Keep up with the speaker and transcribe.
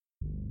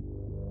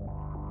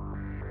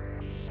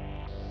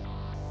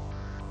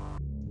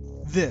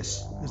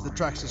This is the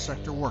Traxxas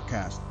Sector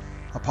Warcast,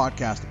 a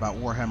podcast about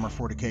Warhammer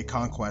 40k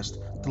Conquest,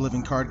 the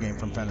living card game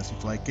from Fantasy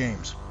Flight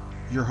Games.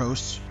 Your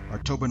hosts are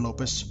Tobin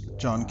Lopez,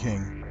 John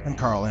King, and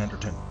Carl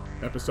Anderton.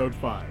 Episode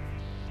 5.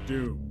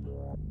 Doom.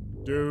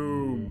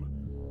 Doom.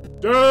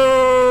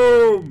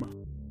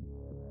 Doom!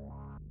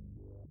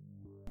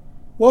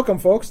 Welcome,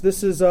 folks.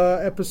 This is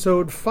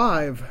episode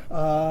 5,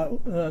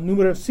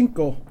 numero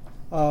 5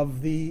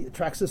 of the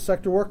Traxxas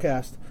Sector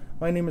Warcast.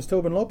 My name is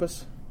Tobin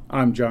Lopez.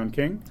 I'm John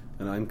King.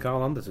 And I'm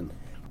Carl Anderton.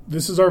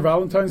 This is our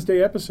Valentine's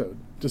Day episode.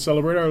 To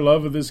celebrate our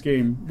love of this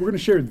game, we're going to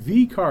share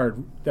the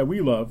card that we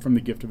love from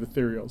the Gift of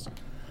Ethereals.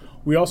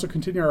 We also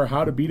continue our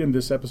How to Beat Him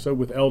this episode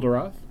with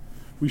Eldaroth.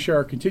 We share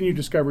our continued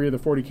discovery of the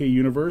 40k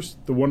universe,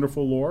 the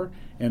wonderful lore,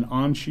 and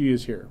An'Shi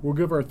is here. We'll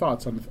give our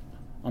thoughts on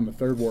the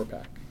third war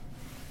pack.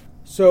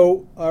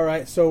 So, all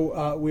right.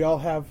 So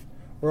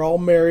we're all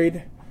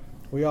married.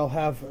 We all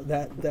have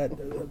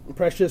that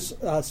precious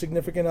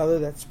significant other,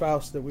 that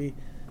spouse that we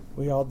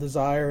all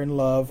desire and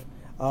love.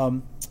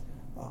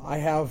 I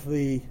have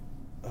the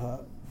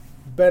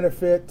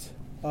benefit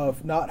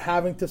of not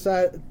having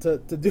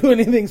to do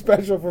anything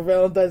special for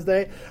Valentine's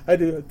Day.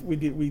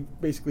 We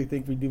basically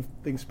think we do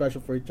things special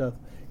for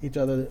each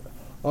other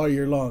all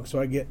year long. So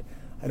I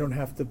don't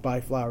have to buy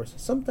flowers.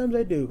 Sometimes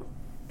I do,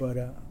 but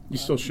you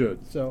still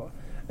should. So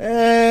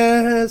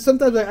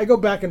sometimes I go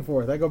back and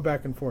forth.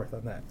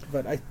 On that,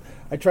 but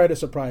I try to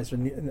surprise her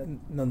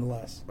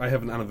nonetheless. I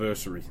have an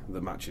anniversary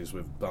that matches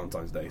with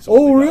Valentine's Day.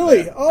 So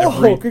really?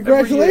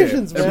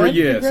 Congratulations, man! Every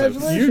year,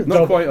 congratulations. So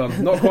not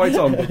quite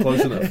on, but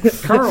close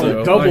enough. Carl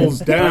so doubles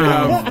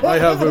down. I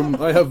have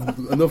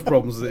enough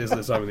problems as it is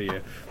this time of the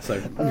year. So,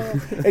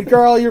 and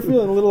Carl, you're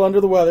feeling a little under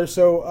the weather,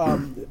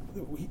 so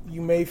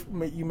you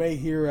may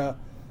hear.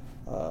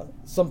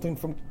 Something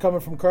coming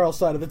from Carl's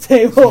side of the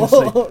table.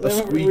 A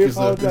squeak is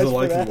a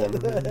likely one.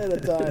 At a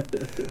time.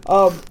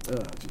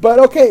 But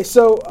okay,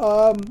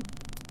 so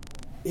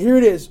here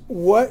it is.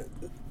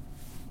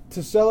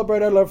 To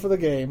celebrate our love for the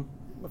game,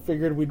 I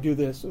figured we'd do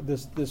this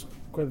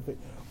kind of thing.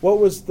 What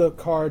was the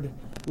card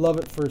Love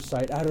at First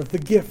Sight out of the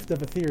Gift of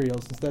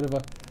Ethereals instead of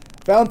a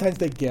Valentine's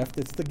Day gift?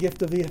 It's the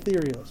Gift of the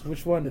Ethereals.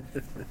 Which one?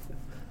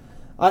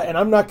 And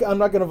I'm not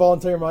going to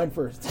volunteer mine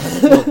first.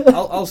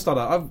 Well, I'll start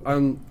out.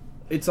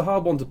 It's a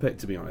hard one to pick,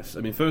 to be honest.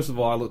 I mean, first of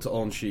all, I looked at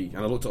An'Shi, and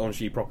I looked at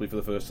An'Shi properly for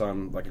the first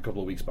time like a couple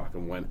of weeks back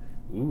and went,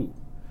 ooh,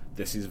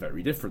 this is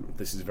very different.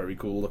 This is very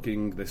cool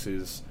looking. This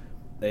is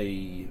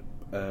a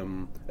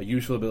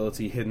useful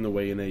ability hidden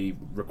away in a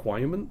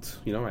requirement.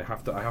 You know,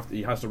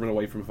 he has to run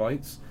away from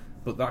fights,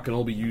 but that can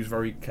all be used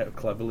very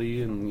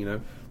cleverly, and, you know,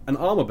 an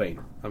Armor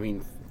Bane. I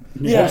mean...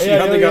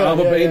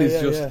 Armor Bane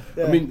is just...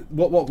 I mean,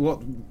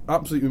 what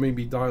absolutely made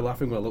me die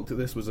laughing when I looked at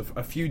this was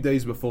a few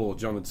days before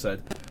John had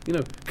said, you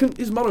know,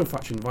 is Mono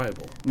Faction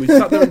viable? And we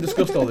sat there and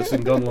discussed all this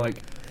and gone,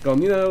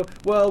 you know,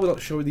 well, we're not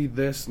sure we need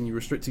this, and you're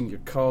restricting your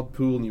card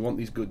pool, and you want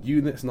these good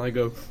units, and I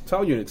go,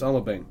 Tau units,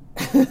 Armor Bane.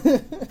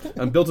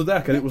 And built a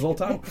deck, and it was all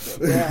Tau.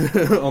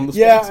 On the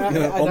spot.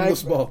 On the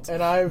spot.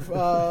 And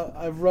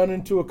I've run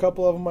into a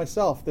couple of them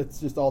myself that's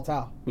just all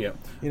Tau. Yeah.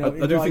 You know,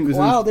 I do think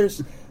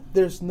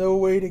there's no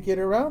way to get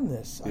around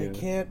this. Yeah. I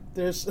can't.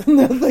 There's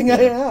nothing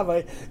I have.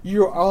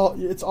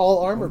 It's all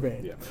Armor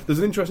Bane. Yeah. There's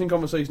an interesting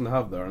conversation to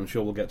have there. I'm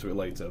sure we'll get to it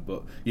later.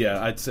 But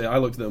yeah, I'd say I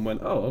looked at it and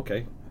went, "Oh,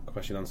 okay,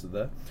 question answered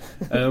there."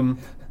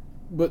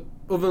 But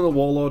other than the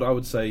Warlord, I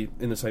would say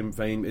in the same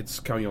vein, it's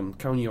Carrion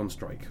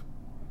Strike.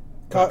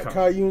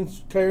 Carrion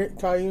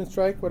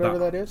Strike, whatever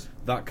that is.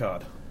 That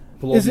card.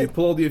 Pull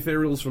all the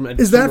Ethereals from.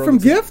 Is that from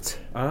Gift?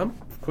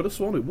 Could have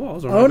sworn it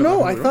was. Oh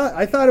no,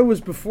 I thought it was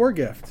before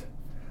Gift.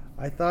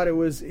 I thought it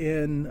was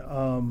in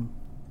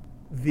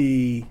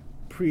the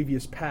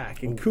previous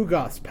pack, in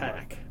Kugoth's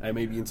pack. I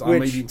may be entirely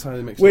mixed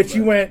up. Which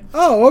you went,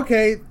 oh,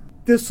 okay,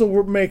 this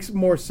will make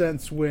more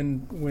sense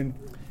when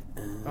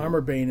Armor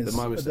Bane is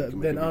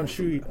then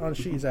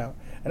An'Shi's out,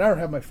 and I don't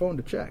have my phone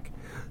to check.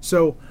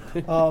 So,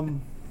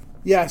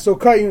 so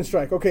Carrion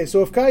Strike. Okay,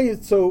 so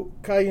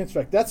Carrion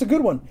Strike, that's a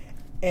good one,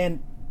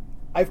 and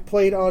I've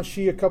played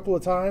An'Shi a couple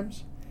of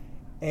times,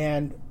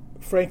 and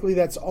frankly,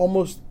 that's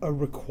almost a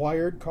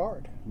required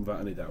card.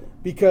 Without any doubt.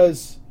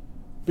 Because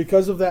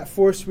of that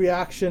force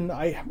reaction,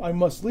 I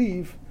must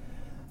leave.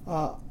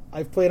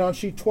 I've played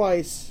An'Shi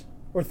twice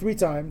or 3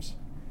 times,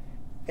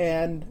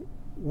 and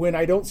when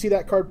I don't see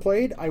that card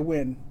played, I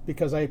win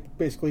because I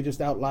basically just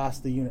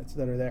outlast the units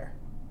that are there.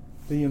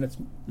 The units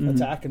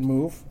attack and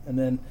move, and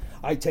then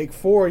I take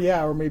 4,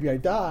 or maybe I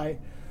die,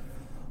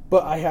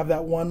 but I have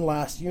that one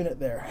last unit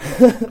there.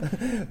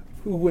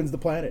 Who wins the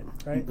planet,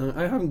 right?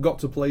 I haven't got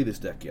to play this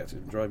deck yet.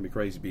 It's driving me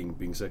crazy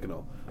being sick and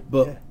all.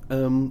 But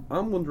I'm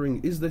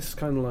wondering, is this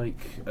kind of like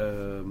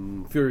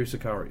Furious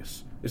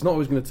Sicarius? It's not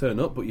always going to turn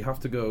up, but you have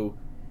to go.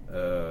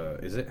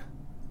 Is it?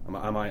 Am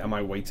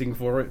I waiting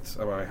for it?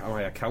 Am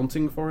I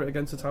accounting for it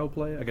against a Tau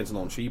player, against an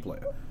An'Shi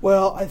player?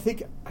 Well, I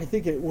think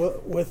it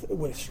will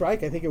with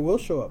Strike. I think it will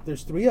show up.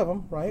 There's 3 of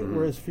them, right? Mm-hmm.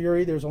 Whereas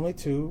Fury, there's only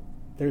 2.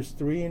 There's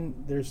 3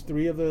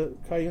 of the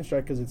Carrion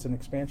Strike because it's an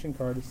expansion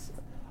card.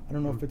 I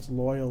don't know if it's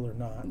loyal or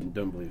not.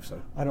 Don't believe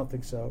so. I don't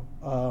think so.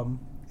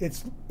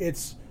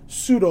 It's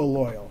pseudo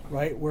loyal,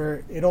 right?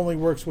 Where it only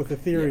works with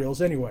ethereals,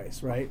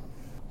 anyways, right?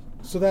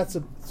 So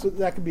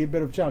that could be a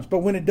bit of a challenge. But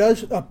when it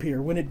did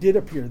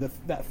appear,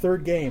 that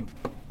third game,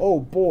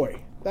 oh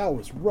boy, that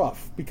was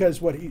rough,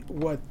 because what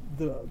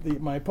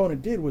my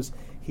opponent did was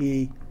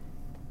he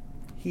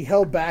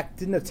held back,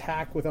 didn't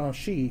attack with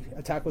Anshi,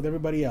 attacked with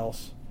everybody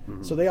else.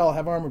 Mm-hmm. So they all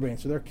have armor bane,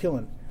 so they're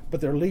killing,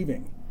 but they're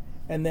leaving,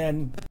 and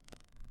then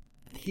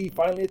he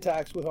finally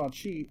attacks with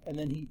Anshi, and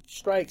then he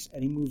strikes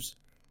and he moves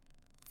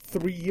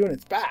 3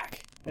 units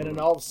back, and then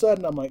all of a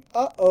sudden I'm like,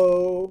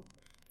 uh-oh,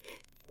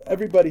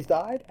 everybody's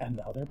died, and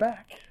now they're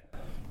back.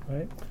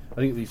 Right? I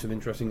think it's an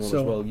interesting one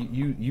as well.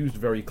 You used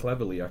very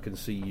cleverly. I can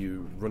see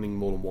you running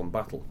more than one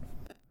battle,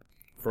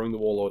 throwing the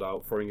warlord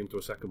out, throwing him to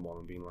a second one,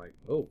 and being like,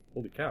 "Oh,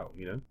 holy cow!"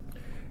 You know?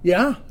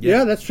 Yeah,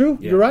 that's true.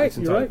 Yeah, you're right.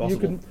 You're right.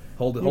 Possible. You can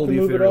hold the move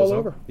ethereals it all out.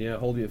 over. Yeah,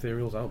 hold the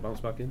ethereals out, bounce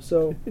back in.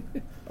 So,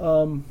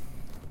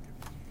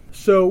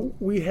 so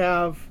we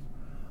have,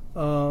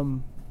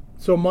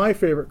 so my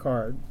favorite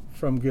card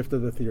from Gift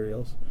of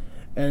Ethereals,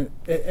 and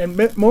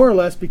more or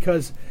less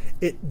because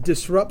it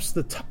disrupts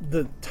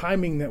the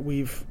timing that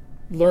we've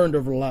learned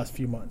over the last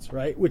few months,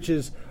 right? Which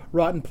is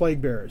Rotten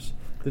Plague Bearers,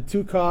 the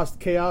 2-cost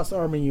Chaos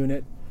Army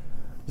unit,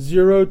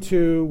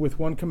 0/2 with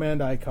 1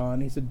 command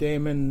icon. He's a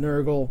Daemon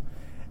Nurgle,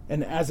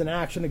 and as an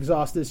action,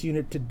 exhaust this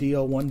unit to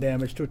deal 1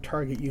 damage to a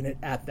target unit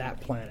at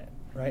that planet,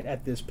 right?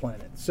 At this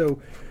planet.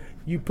 So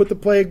you put the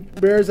Plague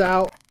Bearers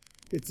out.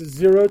 It's a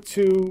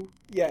 0/2.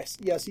 Yes,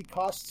 he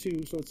costs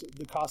 2, so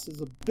the cost is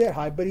a bit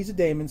high, but he's a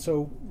Daemon,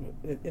 so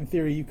in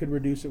theory you could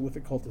reduce it with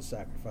a Cultist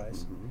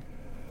Sacrifice. Mm-hmm.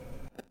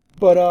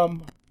 But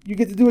you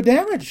get to do a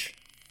damage.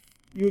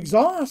 You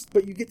exhaust,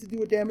 but you get to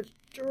do a damage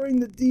during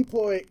the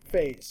deploy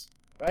phase,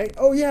 right?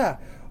 Oh yeah.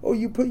 Oh,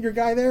 you put your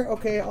guy there?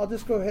 Okay, I'll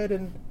just go ahead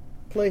and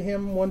play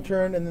him 1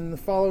 turn, and then the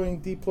following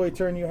deploy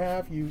turn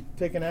you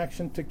take an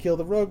action to kill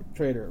the Rogue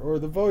Trader or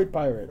the Void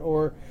Pirate,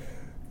 or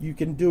you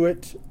can do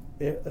it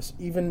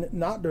even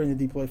not during the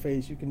deploy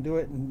phase. You can do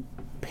it and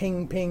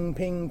ping, ping,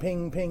 ping,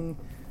 ping, ping,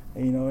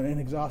 and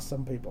exhaust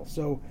some people.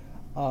 So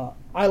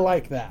I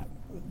like that.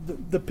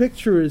 The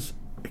picture is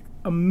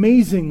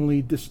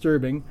amazingly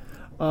disturbing,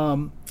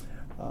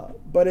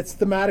 but it's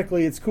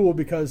thematically it's cool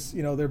because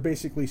they're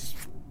basically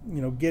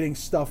getting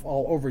stuff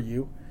all over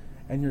you,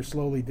 and you're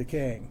slowly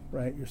decaying,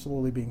 right? You're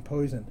slowly being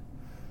poisoned.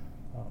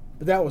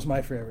 But that was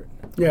my favorite.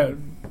 Yeah,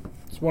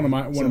 it's one of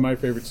my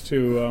favorites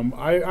too.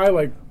 I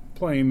like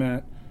playing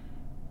that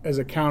as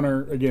a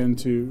counter again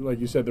to, like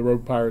you said, the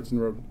Rogue Pirates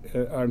and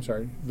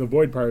the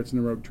Void Pirates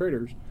and the Rogue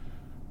Traders.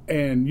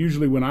 And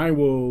usually when I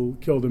will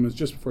kill them is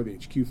just before the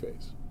HQ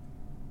phase.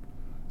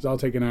 So I'll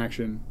take an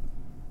action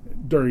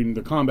during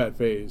the combat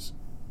phase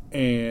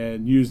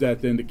and use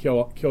that then to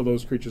kill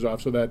those creatures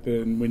off, so that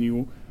then when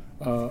you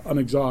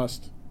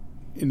unexhaust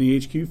in the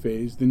HQ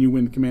phase, then you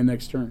win the command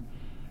next turn.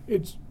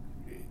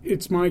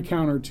 It's my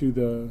counter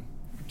to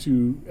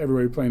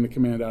everybody playing the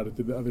command out at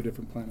the other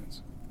different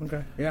planets.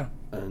 Okay. Yeah.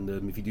 And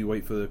if you do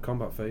wait for the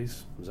combat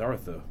phase,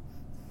 Zarathur.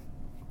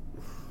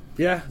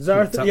 Yeah,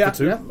 Zarathur. Tap Yeah. for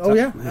 2. Yeah. Oh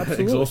yeah.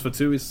 Absolutely. Exhaust for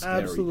 2 is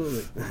scary.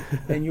 Absolutely.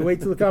 And you wait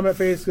till the combat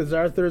phase because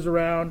Zarathur is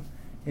around,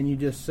 and you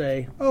just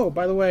say, "Oh,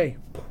 by the way,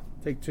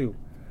 take 2."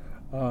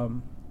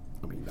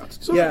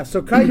 That's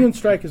So Kaiyun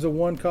Strike is a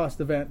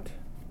 1-cost event,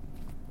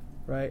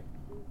 right?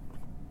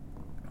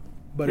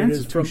 But and it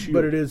is two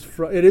shield. It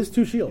is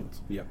 2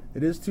 shield. Yeah.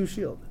 It is 2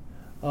 shield.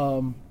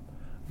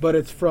 But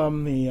it's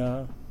from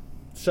the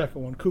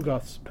second one,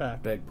 Kugoth's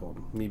pack. Beg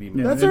pardon. Me being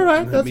That's all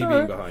right. That's me all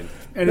being right. behind.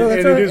 And, No, and that's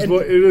it all right. is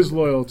it is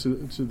loyal to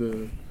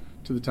the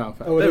Tau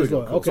faction. Oh, it There we is go.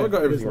 loyal. Cool. So Okay. I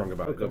got It is everything wrong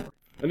loyal. about it. Okay. Don't worry.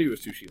 I knew it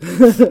was 2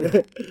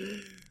 shields.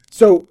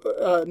 So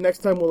next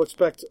time we'll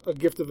expect a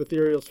Gift of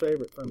Ethereal's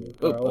favorite from you.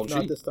 Oh,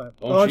 Not this time.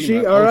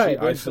 Anshi, All right.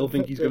 I still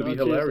think he's going to be Anshi.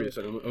 hilarious.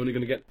 And I'm only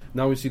going to get...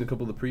 Now we've seen a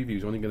couple of the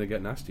previews, only going to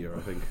get nastier,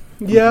 I think.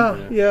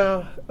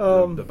 Yeah.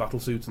 The battle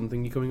suits and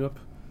thingy coming up.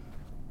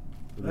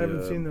 I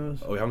haven't seen those.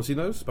 Oh, you haven't seen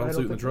those? Battle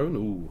suit and the drone?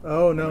 Ooh.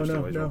 Oh,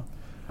 no.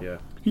 Yeah.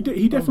 He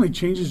definitely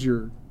changes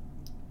your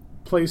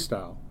play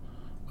style.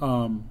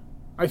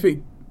 I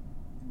think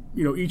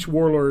each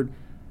warlord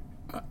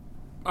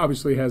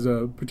obviously has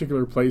a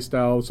particular play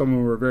style. Some of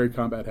them are very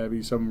combat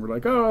heavy. Some of them are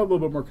like, a little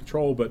bit more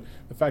control. But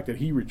the fact that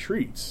he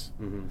retreats,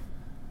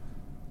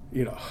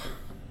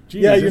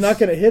 geez, Yeah, you're not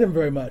going to hit him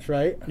very much,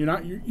 right? You're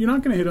not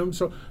going to hit him.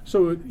 So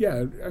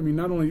yeah. I mean,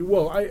 not only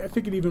I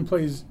think it even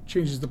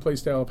changes the play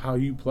style of how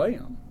you play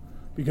him,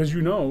 because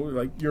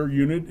like your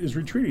unit is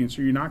retreating,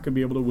 so you're not going to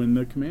be able to win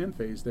the command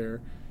phase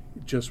there,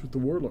 just with the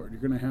warlord.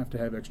 You're going to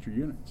have extra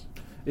units.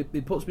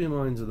 It puts me in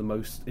mind of the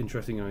most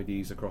interesting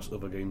IDs across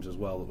other games as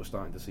well that we're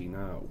starting to see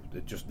now.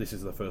 This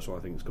is the first one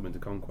I think that's come into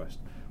Conquest,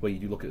 where you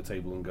do look at the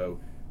table and go,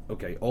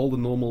 okay, all the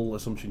normal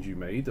assumptions you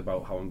made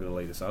about how I'm going to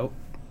lay this out,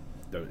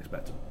 don't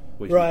expect them.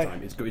 Wasting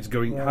time. It's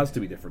going. It has to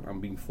be different. I'm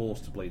being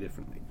forced to play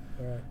differently.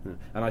 Right. Yeah.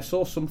 And I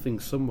saw something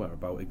somewhere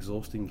about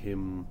exhausting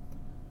him.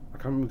 I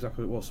can't remember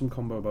exactly what it was. Some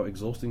combo about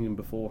exhausting him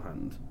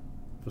beforehand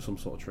for some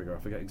sort of trigger. I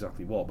forget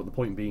exactly what. But the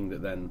point being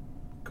that then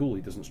cool,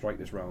 he doesn't strike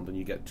this round, and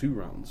you get 2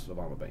 rounds of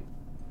Armor Bane.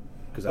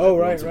 Because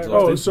right.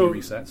 So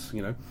resets,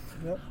 you know.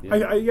 Yep.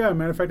 Yeah.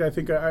 Matter of fact, I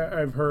think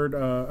I've heard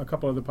a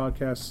couple other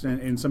podcasts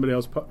and somebody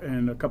else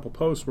and a couple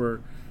posts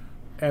where,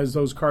 as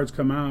those cards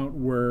come out,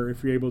 where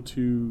if you're able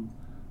to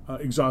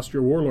exhaust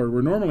your Warlord,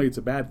 where normally it's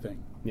a bad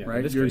thing,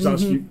 right? You're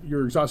exhausting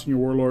your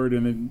Warlord,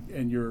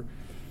 and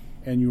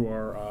you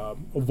are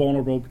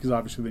vulnerable because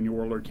obviously then your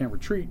Warlord can't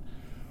retreat.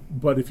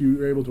 But if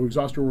you're able to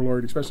exhaust your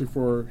Warlord, especially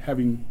for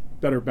having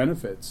better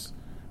benefits,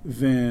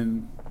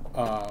 then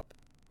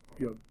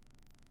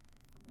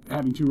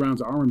having 2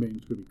 rounds of Armor Bane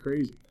is going to be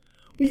crazy.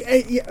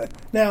 Yeah.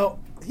 Now,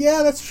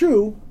 that's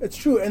true. It's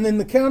true. And then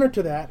the counter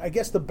to that, I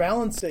guess the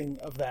balancing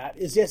of that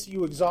is, yes,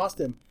 you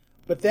exhaust him,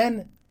 but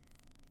then,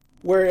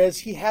 whereas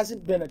he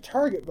hasn't been a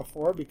target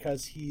before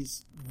because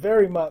he's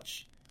very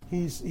much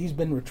he's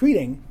been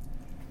retreating.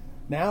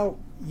 Now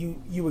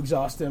you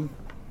exhaust him,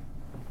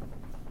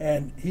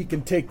 and he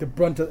can take the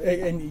brunt of.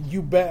 And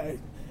you bet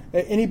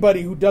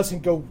anybody who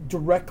doesn't go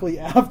directly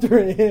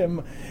after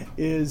him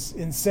is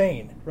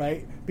insane,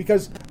 right?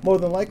 Because more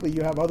than likely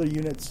you have other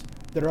units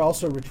that are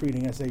also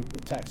retreating as they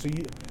attack.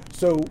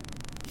 So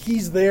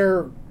he's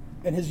there,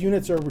 and his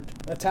units are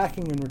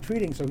attacking and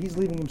retreating. So he's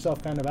leaving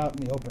himself kind of out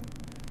in the open.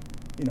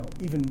 You know,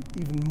 even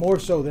more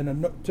so than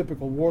a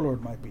typical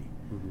Warlord might be.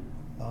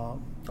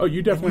 Oh,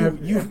 you definitely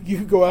have.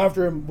 You go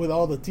after him with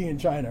all the tea in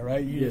China,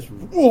 right? You just,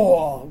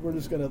 we're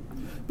just gonna.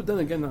 But then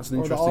again, that's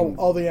an interesting.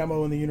 All the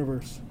ammo in the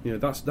universe. You know,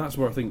 that's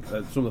where I think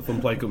some of the fun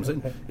play comes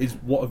in. Is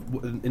what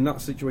in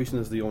that situation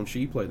as the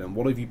on-Shi play? Then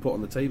what have you put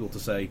on the table to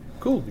say,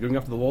 cool, you're going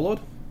after the Warlord?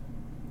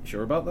 You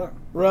sure about that?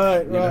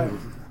 Right.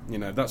 You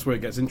know, that's where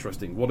it gets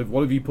interesting. What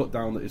have you put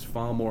down that is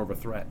far more of a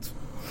threat?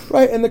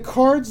 Right, and the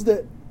cards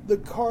that,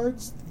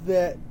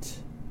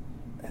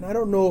 and I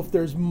don't know if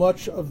there's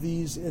much of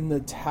these in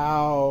the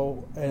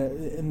Tau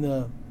in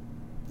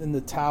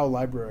the Tau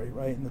library,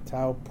 right, in the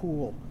Tau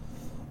pool,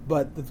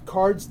 but the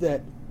cards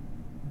that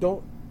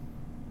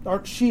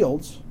aren't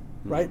shields,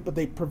 right, but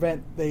they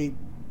prevent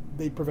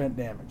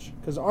damage,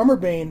 because Armor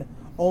Bane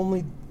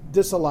only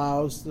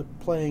disallows the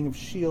playing of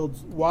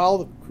shields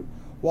while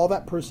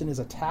that person is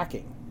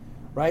attacking,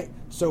 right?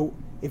 So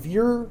if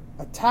you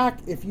attack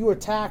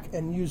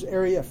and use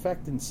area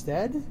effect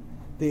instead,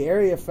 the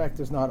area effect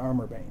is not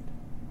Armor Bane,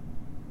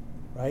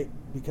 right?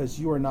 Because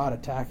you are not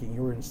attacking.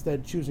 You are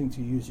instead choosing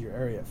to use your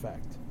area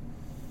effect.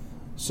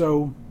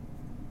 So,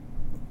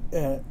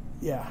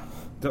 yeah.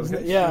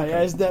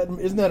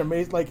 Isn't that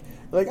amazing? Like,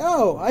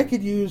 oh, I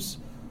could use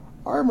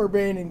Armor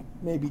Bane and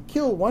maybe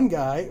kill one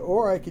guy,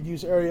 or I could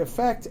use area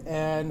effect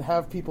and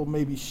have people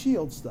maybe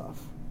shield stuff.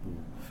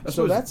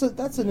 So that's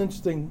an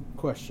interesting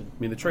question. I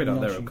mean, the trade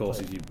out there, of course,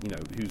 is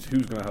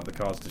who's going to have the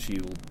cards to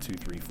shield 2,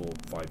 3, 4,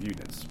 5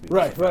 units. I mean,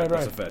 right.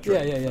 That's a fair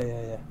trade.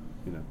 Yeah.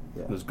 You know,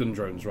 there's gun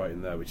drones right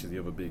in there, which is the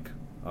other big.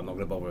 I'm not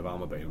going to bother with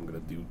Armor Bane. I'm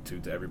going to do 2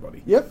 to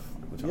everybody. Yep.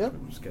 Which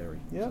is scary.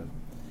 Yep.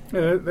 So.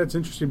 Yeah, that's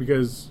interesting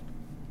because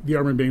the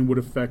Armor Bane would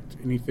affect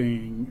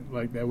anything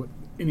like that.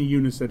 Any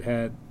units that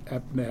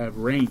happen to have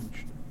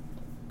range,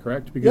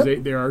 correct? Because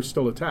they are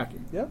still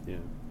attacking. Yep. Yeah.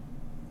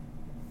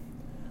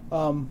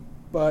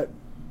 But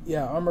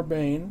yeah, Armor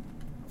Bane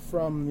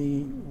from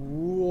the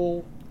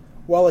rule.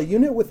 While a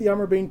unit with the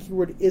Armor Bane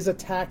keyword is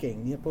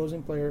attacking, the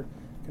opposing player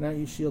cannot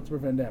use shield to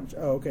prevent damage.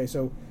 Oh, okay.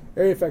 So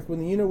area effect. When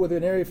the unit with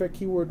an area effect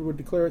keyword would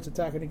declare its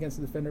attacking against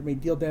the defender, may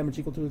deal damage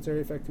equal to its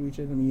area effect to each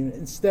enemy unit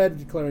instead of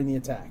declaring the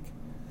attack.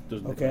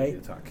 Doesn't declare the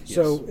attack.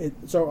 Yes.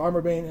 So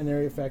Armor Bane and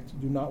area effect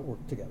do not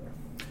work together.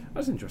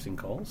 That's an interesting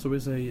call. So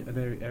is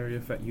an area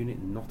effect unit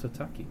not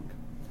attacking?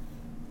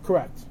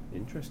 Correct.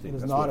 Interesting. It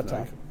is not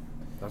attacking.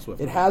 That's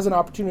what it has an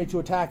opportunity to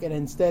attack and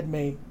instead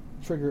may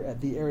trigger at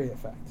the area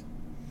effect.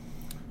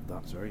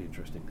 That's very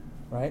interesting.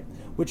 Right?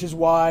 Which is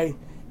why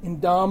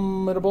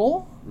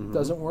Indomitable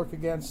doesn't work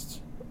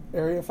against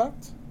area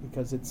effect,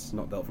 because it's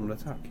not dealt from an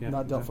attack. Yeah,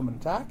 not dealt from an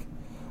attack.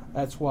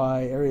 That's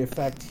why area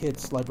effect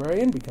hits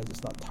Librarian, because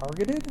it's not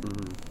targeted.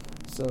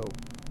 So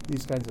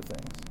these kinds of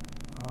things.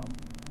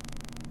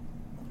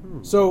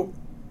 So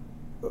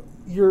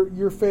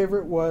your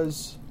favorite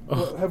was.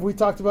 Have we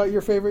talked about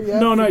your favorite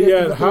yet? No, not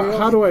yet.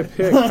 How do I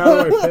pick?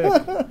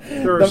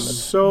 There are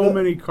so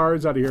many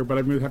cards out of here, but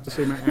I'm going to have to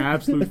say my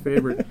absolute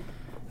favorite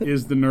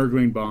is the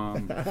Nurgling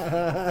Bomb.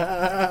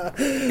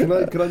 Can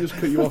I just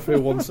cut you off here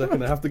 1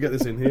 second? I have to get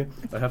this in here.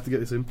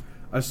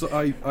 I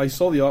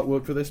saw the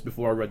artwork for this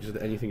before I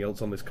registered anything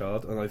else on this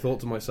card, and I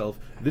thought to myself,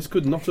 this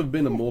could not have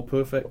been a more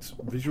perfect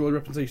visual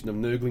representation of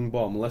Nurgling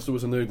Bomb unless there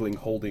was a Nurgling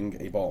holding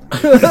a bomb.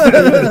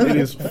 It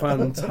is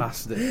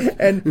fantastic.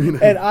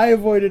 And I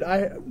avoided,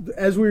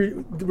 as we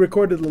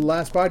recorded the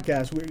last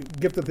podcast,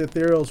 Gift of the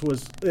Ethereals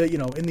was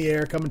in the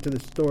air, coming to the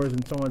stores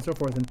and so on and so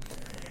forth,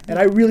 and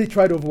I really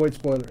tried to avoid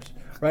spoilers.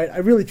 Right, I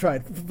really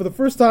tried. For the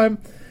first time,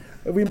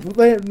 we've been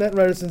playing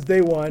Netrunner since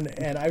day one,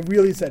 and I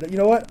really said, you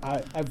know what?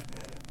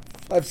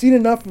 I've seen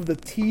enough of the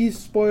tease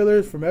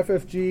spoilers from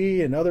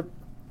FFG and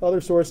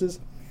other sources.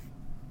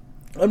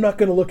 I'm not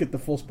going to look at the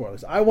full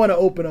spoilers. I want to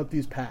open up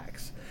these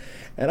packs,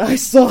 And I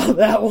saw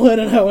that one,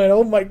 and I went,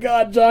 "Oh my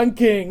God, John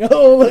King!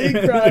 Holy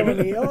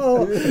criminy!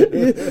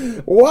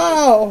 Oh,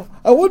 wow!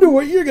 I wonder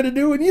what you're going to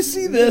do when you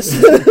see this."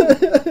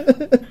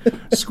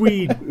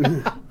 Squeed.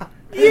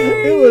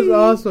 It was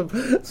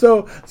awesome.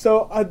 So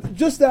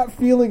just that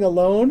feeling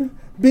alone,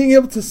 being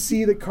able to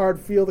see the card,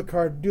 feel the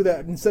card, do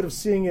that instead of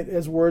seeing it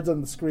as words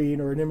on the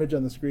screen or an image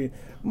on the screen,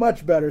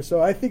 much better.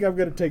 So I think I'm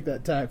going to take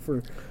that tack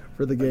for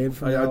the game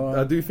from now on.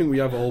 I do think we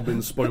have all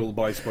been spoiled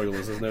by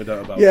spoilers. There's no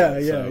doubt about Yeah.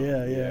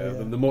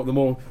 that. The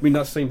more. I mean,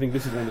 that's the same thing.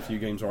 This is one of the few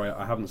games where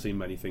I haven't seen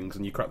many things,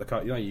 and you crack the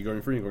card. You're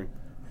going through. You're going.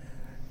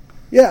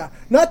 Yeah,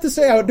 not to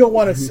say I don't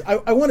want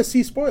to. I want to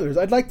see spoilers.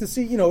 I'd like to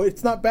see.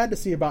 It's not bad to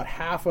see about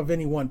half of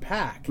any one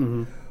pack.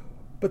 Mm-hmm.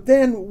 But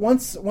then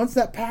once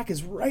that pack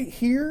is right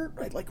here,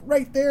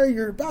 right there,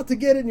 you're about to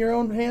get it in your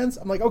own hands.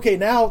 I'm like, okay,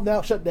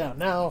 now shut down.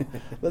 Now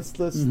let's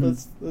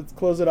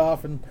close it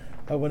off, and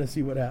I want to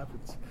see what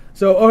happens.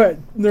 So, all right,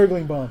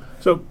 Nurgling Bomb.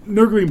 So,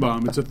 Nurgling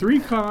Bomb. It's a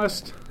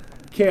 3-cost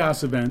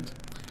chaos event.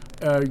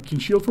 You can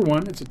shield for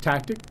 1. It's a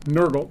tactic.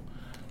 Nurgle.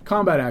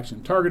 Combat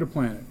action. Target a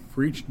planet.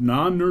 For each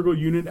non-Nurgle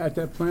unit at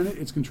that planet,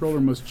 its controller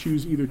must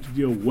choose either to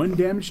deal 1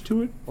 damage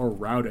to it or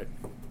rout it.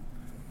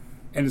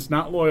 And it's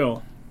not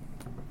loyal.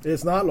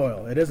 It's not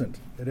loyal. It isn't.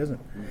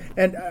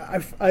 And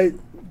I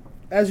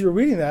as you're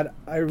reading that,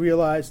 I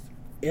realized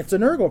it's a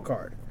Nurgle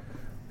card.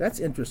 That's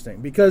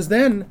interesting, because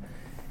then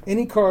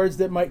any cards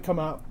that might come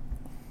out,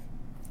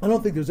 I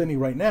don't think there's any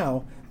right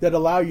now that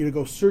allow you to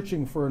go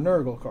searching for a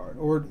Nurgle card,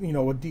 or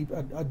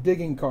a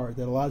digging card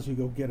that allows you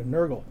to go get a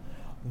Nurgle.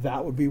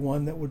 That would be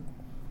one that would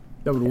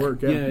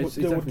work. Yeah,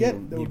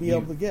 that would be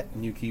able to get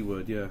new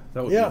keyword. Yeah,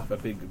 that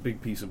would be a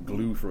big piece of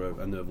glue for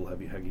a Nurgle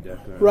heavy deck.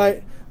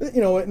 Right.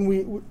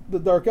 And the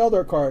Dark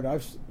Eldar card,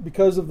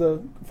 because of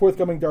the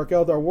forthcoming Dark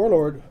Eldar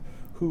Warlord,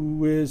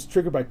 who is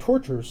triggered by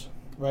Tortures,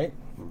 right?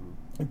 Mm-hmm.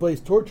 He plays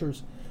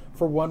Tortures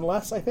for 1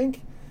 less, I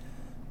think.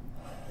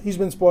 He's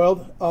been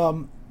spoiled.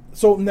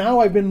 So now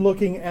I've been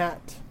looking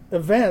at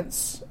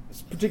events,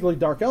 particularly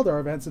Dark Eldar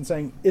events, and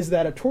saying, is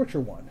that a torture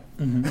one?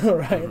 Mm-hmm.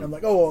 Right? Mm-hmm. And I'm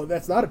like, oh,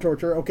 that's not a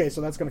torture. Okay,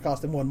 so that's going to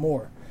cost him 1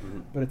 more. Mm-hmm.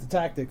 But it's a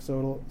tactic,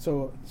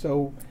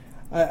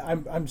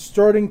 I'm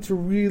starting to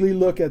really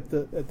look at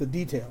the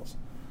details.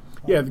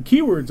 Yeah, the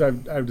keywords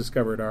I've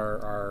discovered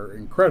are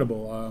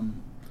incredible.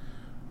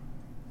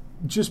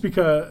 Just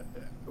because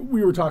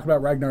we were talking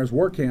about Ragnar's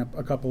War Camp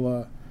a couple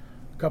of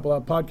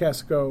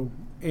podcasts ago,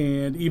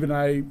 and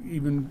I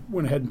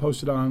went ahead and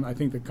posted on, I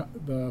think,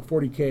 the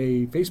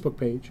 40K Facebook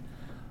page,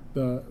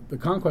 the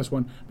Conquest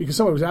one, because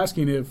someone was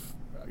asking if,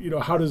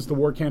 how does the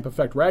War Camp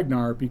affect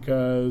Ragnar?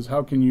 Because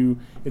how can you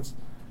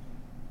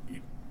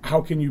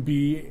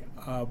be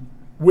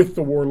with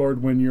the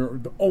Warlord when you're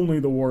only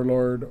the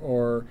Warlord?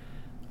 Or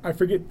I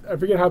forget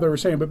how they were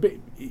saying, but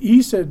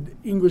he said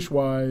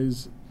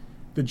English-wise,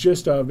 the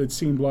gist of it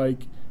seemed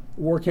like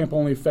War Camp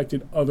only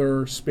affected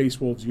other Space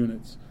Wolves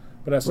units.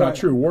 But that's not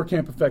true. War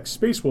Camp affects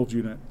Space Wolves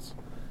units,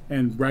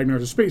 and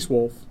Ragnar's a Space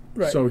Wolf,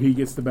 so he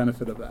gets the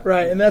benefit of that.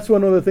 Right, and that's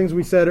one of the things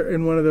we said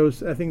in one of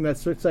those, I think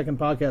that's second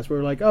podcast, where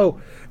we're like,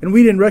 oh, and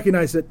we didn't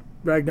recognize that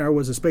Ragnar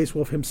was a Space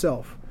Wolf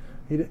himself.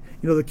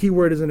 The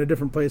keyword is in a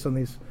different place on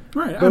these.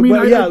 Right, we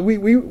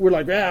were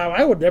like,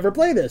 I would never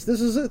play this.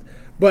 This is it.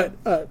 But,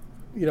 and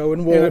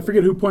I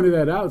forget who pointed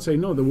that out, saying,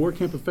 no, the War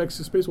Camp affects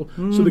the Space Wolf.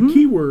 Mm-hmm. So the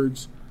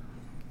keywords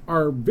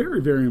are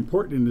very, very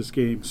important in this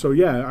game. So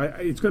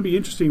it's going to be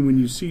interesting when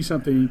you see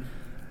something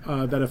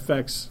that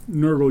affects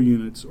Nurgle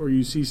units, or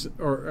I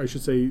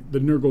should say, the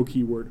Nurgle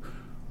keyword,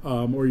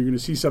 or you're going to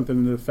see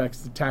something that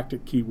affects the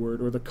tactic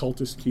keyword or the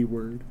cultist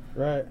keyword,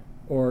 right?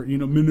 Or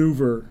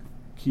maneuver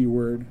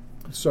keyword.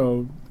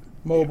 So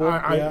mobile.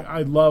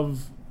 I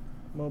love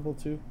mobile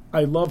too.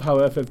 I love how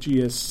FFG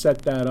has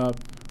set that up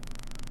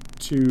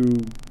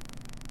to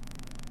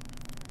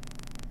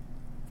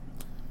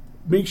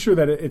make sure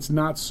that it's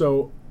not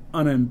so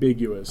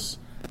unambiguous,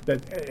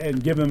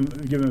 and give them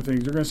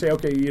things. They're going to say,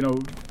 okay,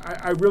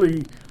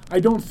 I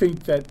don't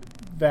think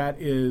that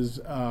is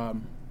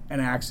an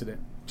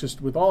accident.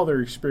 Just with all their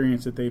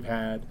experience that they've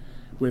had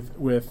with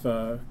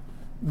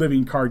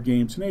living card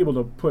games, and able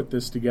to put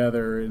this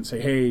together and say,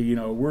 hey, if you're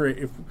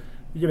going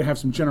to have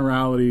some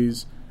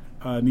generalities,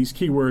 these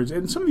keywords,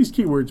 and some of these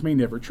keywords may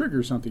never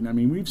trigger something. I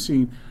mean, we've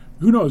seen,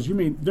 who knows?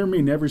 There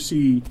may never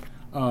see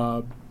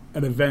an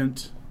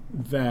event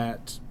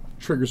that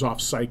triggers off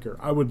Psyker.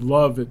 I would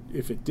love it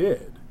if it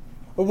did.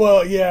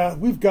 Well, yeah,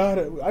 I've got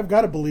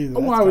to believe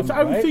that.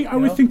 I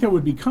would think that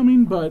would be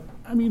coming, but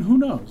I mean, who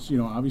knows?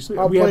 Obviously,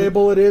 how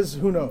playable it is,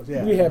 who knows?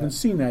 Yeah, we haven't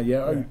seen that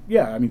yet. I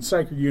mean,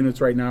 Psyker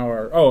units right now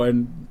are. Oh,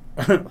 and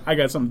I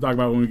got something to talk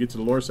about when we get to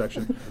the lore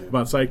section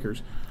about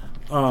Psykers.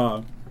 We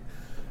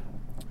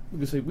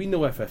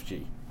know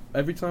FFG.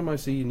 Every time I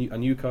see a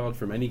new card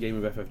from any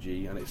game of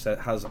FFG and it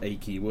has a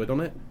keyword on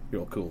it, you're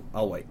all cool.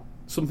 I'll wait.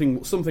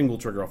 something will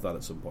trigger off that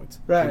at some point.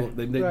 Right.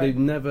 They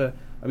never.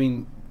 I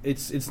mean,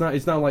 it's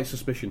now like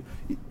Suspicion.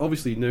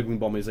 Obviously, Nurgling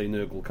Bomb is a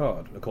Nurgle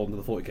card according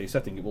to the 40k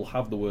setting. It will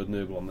have the word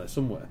Nurgle on there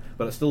somewhere,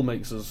 but it still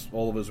makes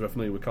all of us who are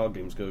familiar with card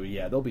games go,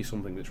 yeah, there'll be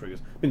something that triggers.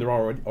 I mean, there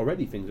are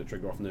already things that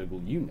trigger off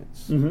Nurgle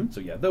units. Mm-hmm. So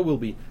yeah, there will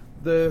be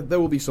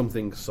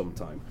something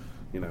sometime.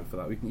 For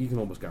that, you can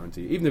almost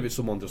guarantee it. Even if it's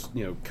someone just,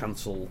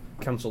 cancel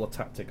a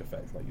tactic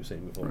effect, like you were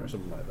saying before, or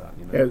something like that.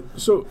 Yeah,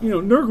 so,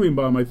 Nurgling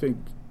Bomb, I think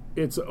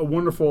it's a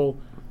wonderful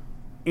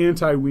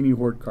anti-Weenie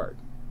Horde card.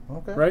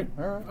 Okay. Right?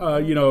 All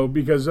right.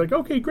 Because,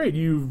 okay, great,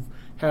 you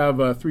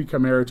have 3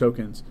 Chimera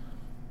tokens.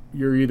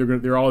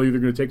 They're all either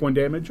going to take 1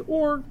 damage,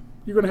 or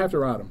you're going to have to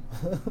route them.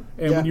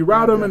 And when you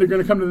route them and they're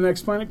going to come to the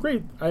next planet,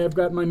 great, I have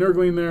got my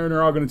Nurgling there, and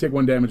they're all going to take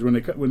 1 damage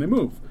when they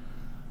move.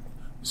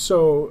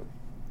 So...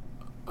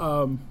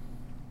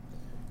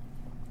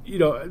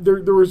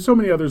 there were so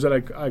many others that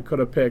I could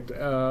have picked.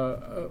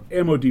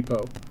 Ammo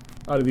Depot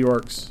out of the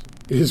Orcs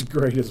is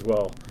great as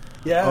well.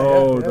 Yeah.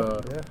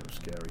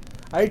 Scary.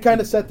 I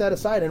kind of set that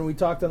aside, and we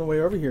talked on the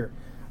way over here.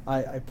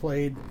 I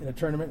played in a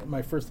tournament, and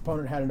my first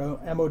opponent had an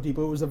Ammo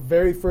Depot. It was the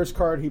very first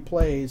card he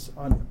plays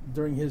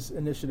during his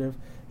initiative.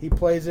 He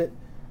plays it.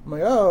 I'm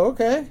like, oh,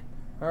 okay,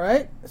 all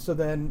right. So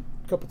then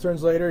a couple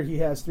turns later, he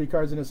has 3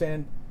 cards in his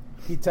hand.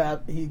 He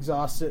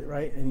exhausts it,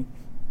 right, and he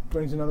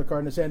brings another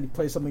card in his hand. He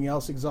plays something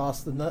else,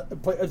 exhausts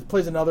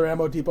plays another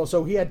Ammo Depot.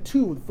 So he had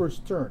 2 the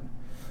first turn.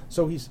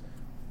 So he's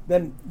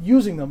then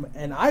using them,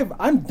 and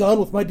I'm done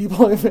with my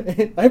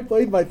deployment. I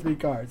played my 3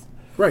 cards.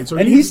 Right. So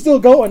he's still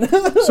going.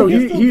 So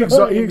he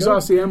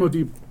exhausts the Ammo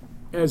Depot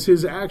as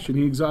his action.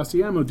 He exhausts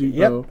the Ammo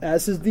Depot. Yep,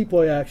 as his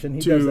deploy action.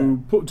 He does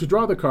that. To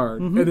draw the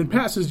card, and then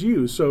passes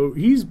you. So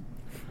he's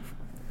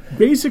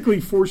basically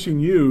forcing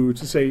you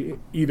to say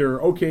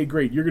either, okay,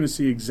 great, you're going to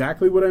see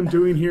exactly what I'm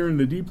doing here in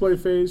the deploy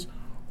phase,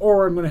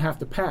 or I'm going to have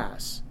to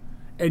pass,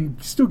 and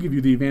still give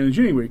you the advantage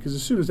anyway. Because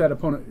as soon as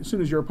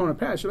your opponent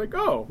passes, you're like,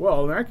 oh,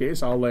 well, in that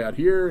case, I'll lay out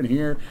here and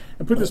here,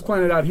 and put this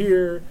planet out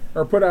here,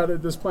 or put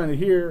out this planet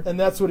here. And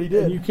that's what he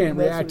did. And you can't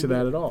react to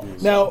that at all.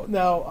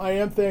 Now I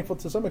am thankful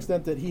to some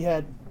extent that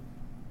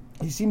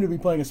he seemed to be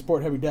playing a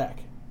support heavy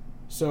deck,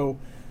 so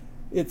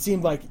it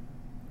seemed like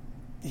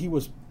he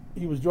was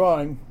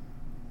drawing,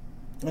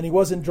 and he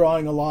wasn't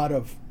drawing a lot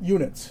of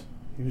units.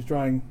 He was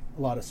drawing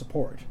a lot of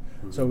support.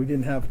 So we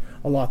didn't have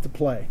a lot to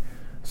play.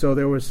 So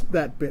there was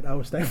that bit I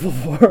was thankful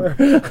for.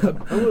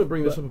 I want to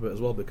bring this up a bit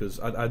as well, because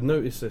I'd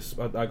noticed this.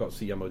 I got to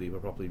see Ammo Depot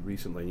properly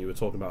recently, and you were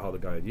talking about how the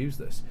guy had used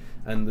this.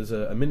 And there's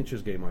a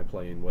miniatures game I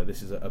play in where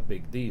this is a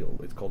big deal.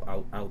 It's called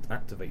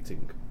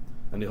out-activating.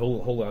 And the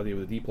whole idea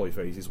with the deploy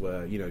phase is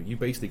where, you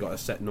basically got a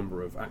set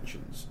number of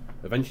actions.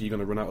 Eventually you're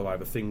going to run out of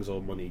either things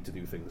or money to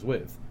do things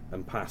with,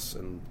 and pass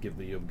and give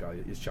the other guy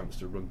his chance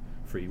to run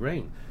free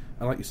reign.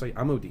 And like you say,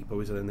 Ammo Depot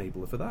is an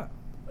enabler for that.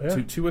 Yeah.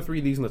 Two or 3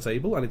 of these on the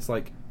table, and it's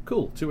like,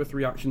 cool, 2 or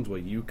 3 actions where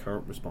you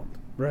can't respond.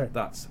 Right.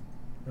 That's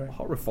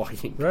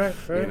horrifying. Right.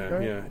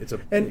 Yeah, it's a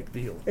big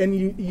deal. And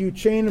you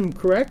chain them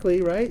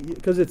correctly, right?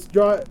 Because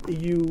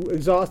you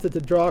exhaust it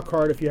to draw a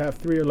card if you have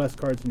 3 or less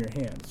cards in your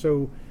hand.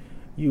 So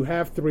you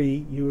have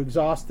 3, you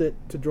exhaust it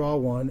to draw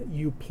 1,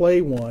 you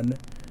play 1,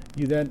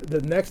 you then,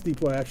 the next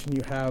deploy action,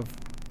 you have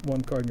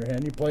 1 card in your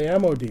hand, you play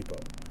Ammo Depot,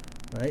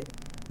 right?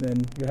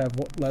 Then you have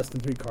less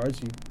than 3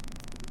 cards, you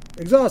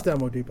exhaust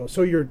Ammo Depot.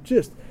 So you're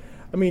just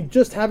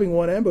having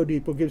 1 Ammo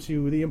Depot gives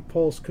you the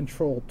impulse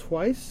control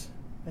twice,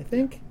 I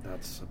think.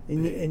 That's a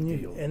big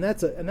deal. And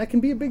that can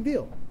be a big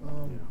deal.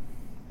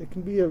 It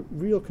can be a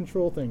real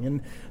control thing.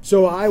 And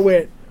so I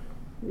went,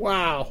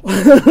 wow,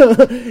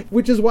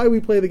 which is why we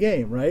play the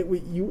game, right?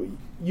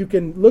 You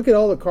can look at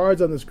all the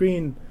cards on the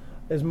screen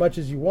as much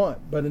as you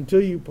want, but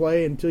until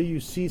you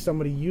see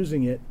somebody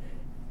using it,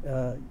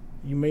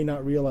 you may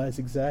not realize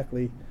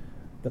exactly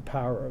the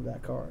power of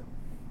that card.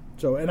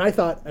 So, and I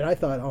thought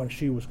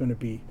An-Shi was going to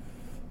be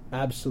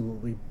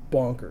absolutely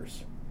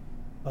bonkers.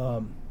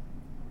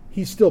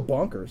 He's still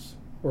bonkers,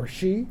 or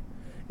she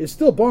is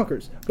still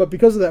bonkers, but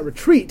because of that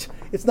retreat,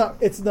 it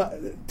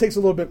takes a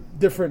little bit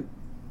different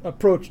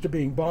approach to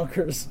being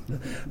bonkers.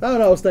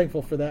 I was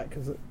thankful for that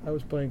because I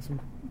was playing some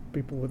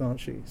people with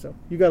An-Shi. So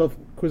you got a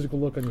quizzical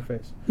look on your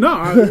face. No,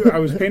 I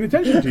was paying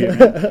attention to you,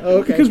 man.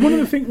 Okay. Because one of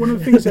the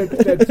things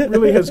that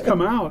really has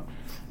come out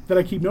that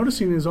I keep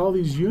noticing is all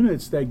these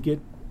units that get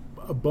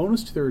a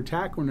bonus to their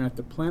attack when they're at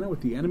the planet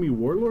with the enemy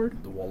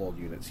warlord. The warlord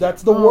units.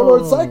 That's the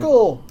warlord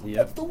cycle. Yep.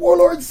 That's the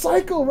warlord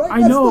cycle, right?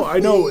 I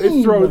know.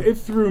 It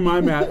threw my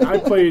math. I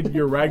played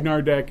your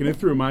Ragnar deck, and it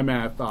threw my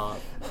math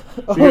off.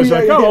 Because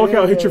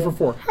I'll hit you for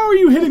 4. How are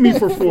you hitting me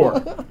for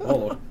 4?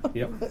 Warlord.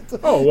 Yep.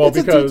 Oh well,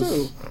 it's because a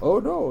 2-2. Oh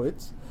no,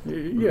 it's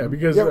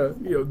because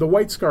the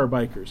White Scar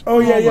bikers. Oh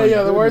yeah, my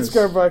the White goodness.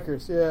 Scar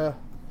bikers. Yeah.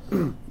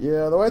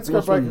 Yeah, the White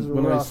Scar bikers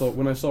were rough.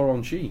 When I saw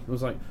An-Shi, I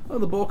was like, oh,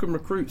 the Borkum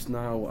recruits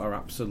now are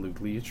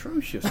absolutely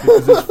atrocious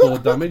because it's 4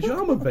 damage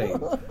armor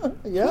bane.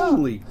 Yeah.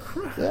 Holy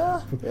crap.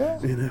 Yeah.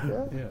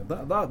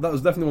 That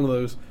was definitely one of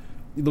those,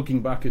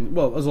 looking back, and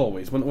well, as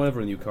always,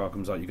 whenever a new car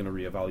comes out, you're going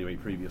to reevaluate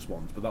previous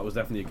ones, but that was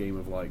definitely a game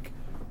of like,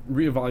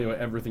 reevaluate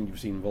everything you've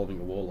seen involving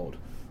a warlord.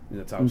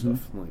 Tau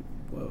stuff. I'm like,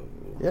 whoa.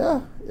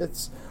 Yeah,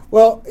 it's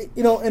well,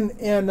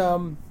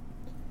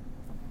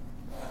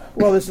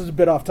 well, this is a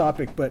bit off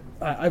topic, but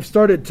I've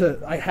started to.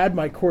 I had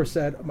my core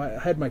set. One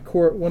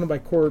of my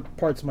core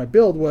parts of my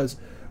build was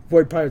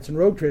Void Pirates and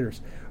Rogue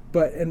Traders,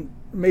 and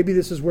maybe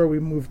this is where we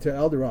move to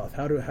Elderoth.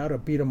 How to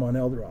beat them on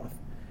Elderoth,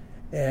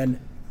 and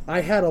I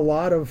had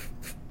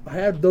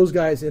those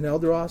guys in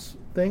Elderoth's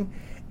thing,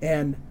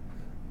 and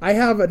I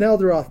have an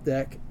Elderoth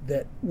deck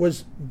that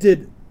was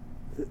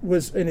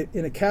in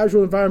a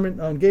casual environment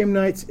on game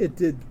nights. It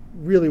did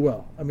really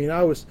well. I mean,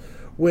 I was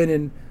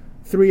winning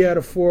 3 out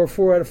of 4,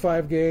 4 out of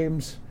 5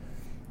 games.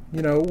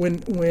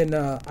 When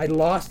I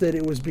lost it,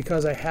 it was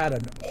because I had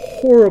a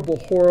horrible,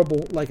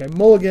 like I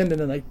mulliganed and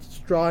then I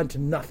draw into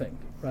nothing,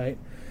 right?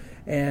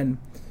 And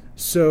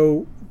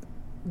so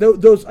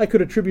those I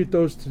could attribute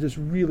those to just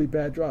really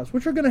bad draws,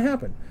 which are going to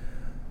happen.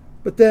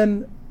 But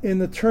then in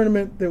the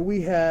tournament that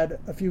we had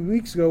a few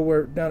weeks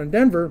ago, down in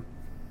Denver,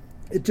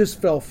 it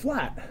just fell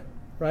flat,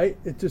 right?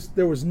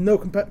 There was no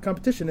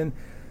competition, and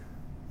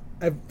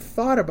I've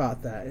thought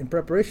about that in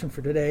preparation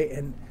for today,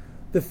 and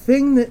the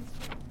thing that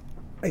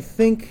I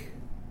think,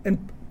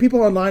 and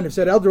people online have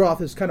said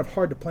Elderoth is kind of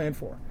hard to plan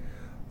for,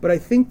 but I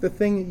think the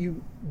thing that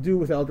you do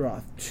with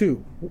Elderoth,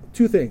 two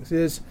things,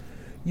 is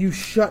you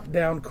shut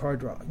down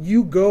card draw.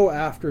 You go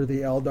after the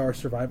Eldar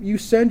survival. You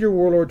send your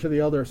warlord to the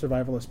Eldar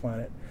survivalist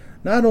planet,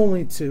 not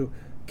only to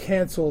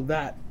cancel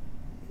that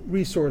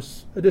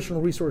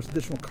additional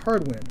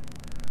card win,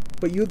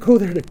 but you go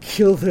there to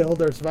kill the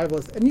Eldar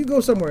survivalist, and you go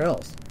somewhere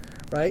else.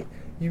 Right?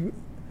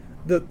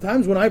 The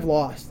times when I've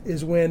lost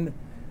is when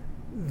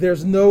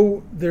there's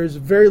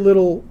very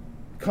little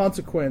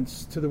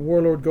consequence to the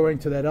warlord going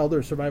to that Eldar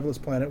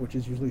survivalist planet, which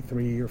is usually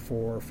 3 or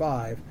 4 or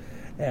 5,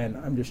 and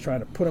I'm just trying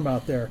to put him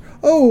out there.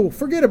 Oh,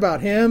 forget about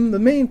him. The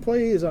main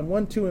play is on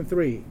 1, 2, and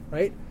 3.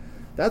 Right?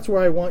 That's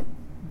where I want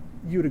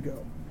you to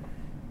go.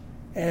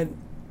 And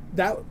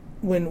that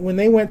when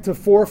they went to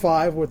 4 or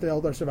 5 with the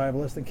Eldar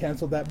survivalist and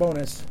canceled that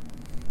bonus,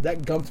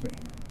 that gumped me.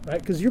 Right,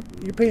 because you're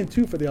paying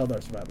 2 for the Eldar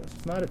Survivalist.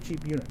 It's not a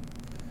cheap unit.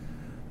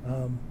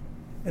 And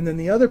then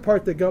the other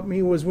part that got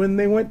me was when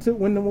they went to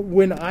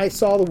when I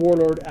saw the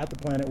Warlord at the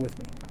planet with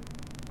me.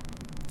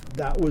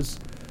 That was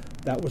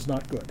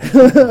not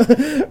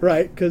good,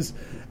 right? Because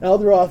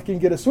Elderoth can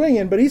get a swing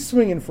in, but he's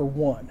swinging for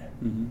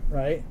 1,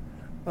 right?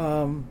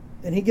 And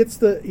he gets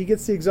the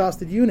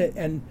exhausted unit,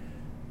 and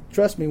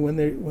trust me, when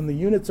the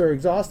units are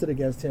exhausted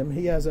against him,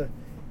 he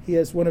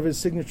has one of his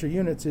signature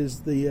units is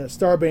the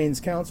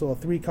Starbane's Council, a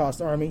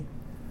 3-cost army,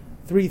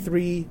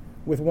 3/3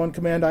 with 1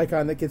 command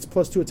icon that gets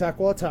 +2 attack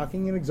while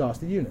attacking an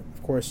exhausted unit.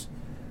 Of course,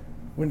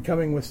 when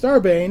coming with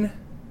Starbane's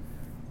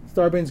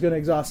going to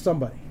exhaust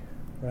somebody,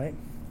 right?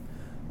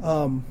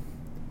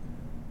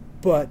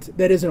 But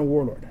that isn't a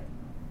warlord.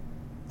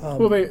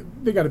 Well,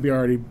 they got to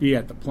already be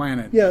at the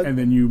planet, yeah. And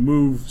then you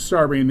move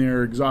Starbane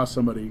there, exhaust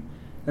somebody,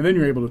 and then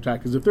you're able to attack.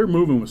 Because if they're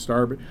moving with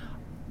Starbane,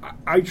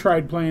 I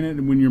tried playing it,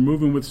 and when you're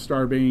moving with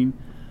Starbane,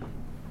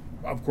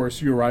 of course,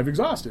 you arrive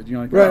exhausted.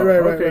 You're like,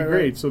 okay,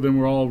 great. So then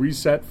we're all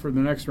reset for the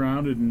next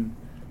round, and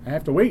I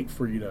have to wait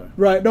for you to...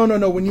 Right. No.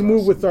 When you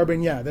move with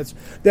Starbane, yeah, that's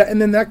that,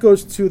 and then that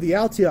goes to the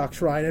Altiok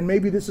Shrine, and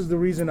maybe this is the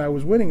reason I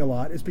was winning a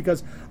lot, is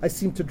because I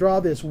seem to draw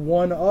this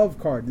 1-of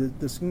card,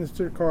 the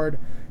signature card.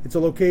 It's a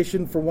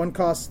location for 1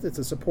 cost. It's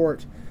a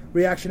support.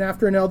 Reaction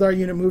after an Eldar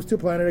unit moves to a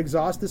planet,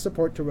 exhaust the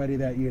support to ready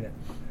that unit.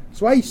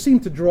 So I seem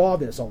to draw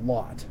this a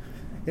lot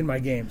in my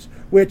games,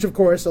 which of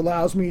course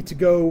allows me to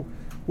go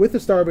with the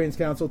Starbane's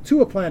Council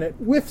to a planet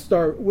with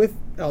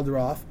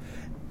Elderoth,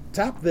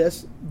 tap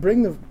this,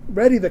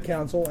 ready the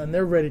council, and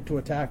they're ready to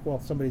attack while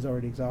somebody's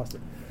already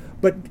exhausted.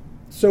 But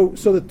so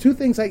the 2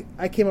 things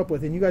I came up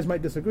with, and you guys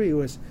might disagree,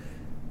 was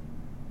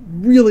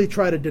really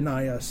try to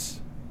deny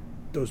us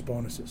those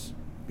bonuses,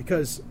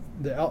 because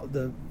the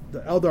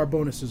Eldar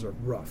bonuses are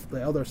rough. The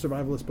Eldar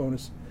Survivalist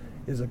bonus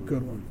is a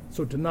good one.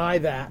 So deny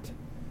that,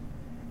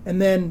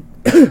 and then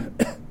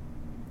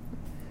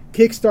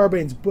kick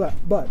Starbane's butt.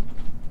 Right?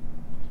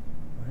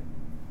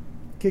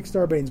 Kick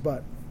Starbane's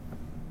butt.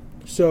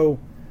 So,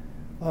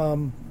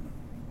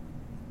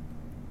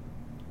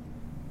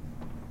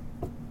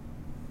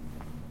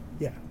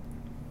 yeah.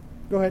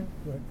 Go ahead.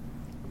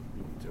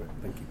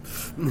 Thank you.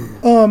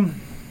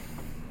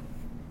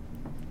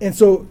 And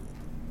so,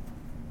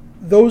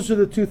 those are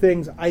the 2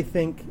 things I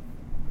think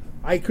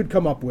I could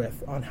come up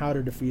with on how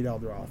to defeat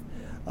Elderoth.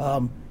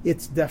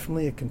 It's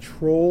definitely a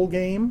control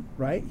game,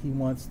 right? He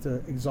wants to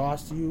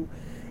exhaust you.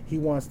 He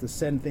wants to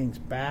send things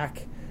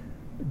back.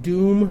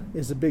 Doom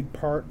is a big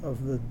part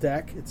of the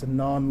deck. It's a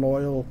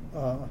non-loyal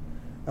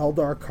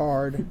Eldar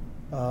card.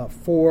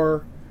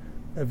 4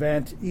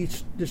 event.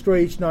 Destroy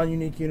each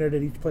non-unique unit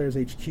at each player's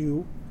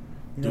HQ.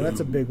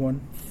 That's a big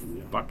one.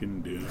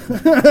 Fucking Doom.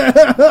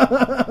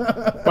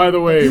 By the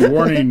way,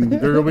 warning,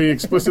 there will be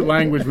explicit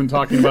language when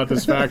talking about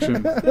this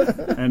faction.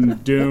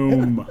 And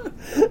Doom.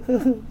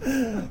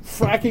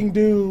 Fracking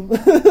Doom.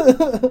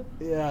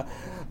 Yeah.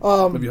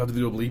 Have you had to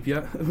do a bleep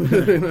yet?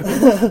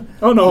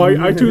 Oh, no,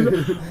 I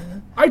tuned...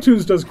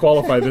 iTunes does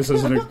qualify this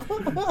as a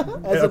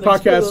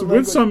podcast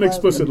with some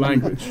explicit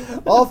language.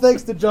 All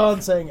thanks to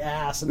John saying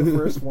ass in the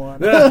first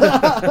one.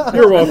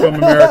 You're welcome,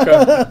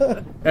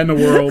 America and the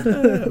world.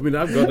 I mean,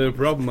 I've got no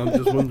problem. I'm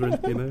just wondering,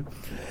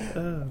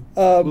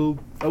 I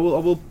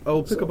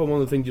will pick up on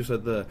one of the things you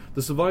said there.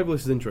 The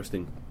survivalist is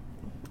interesting.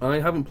 I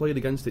haven't played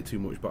against it too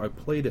much, but I've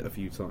played it a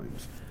few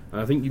times.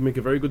 And I think you make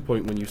a very good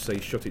point when you say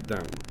shut it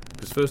down.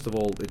 Because first of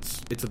all,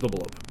 it's a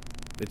double up.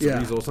 It's a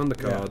resource and a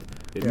card.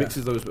 It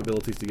mixes those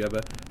abilities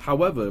together.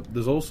 However,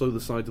 there's also the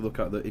side to look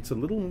at that it's a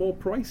little more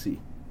pricey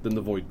than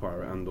the Void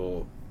Pirate and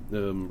or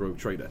Rogue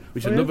Trader,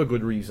 which is another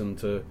good reason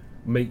to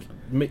make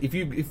if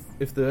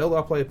the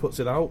Eldar player puts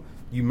it out,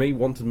 you may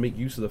want to make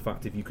use of the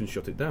fact if you can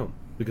shut it down,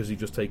 because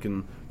you've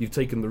taken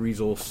the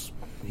resource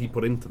he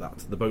put into that,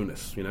 the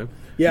bonus,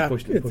 Yeah,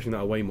 pushing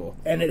that away more.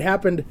 And it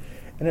happened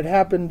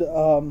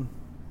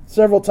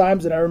several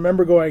times, and I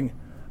remember going,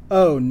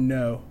 "Oh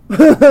no,"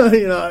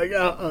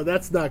 oh,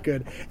 that's not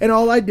good. And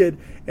all I did,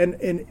 and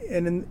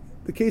in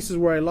the cases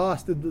where I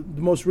lost, the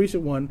most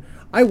recent one,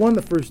 I won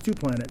the first 2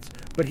 planets,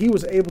 but he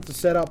was able to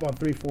set up on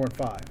 3, 4, and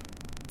 5.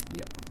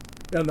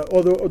 Yeah, and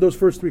those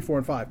first 3, 4,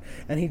 and 5,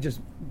 and he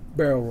just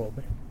barrel rolled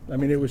me. I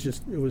mean, it was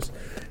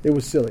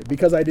silly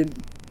because I didn't.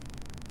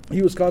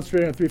 He was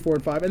concentrating on 3, 4,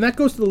 and 5, and that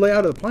goes to the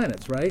layout of the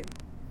planets, right?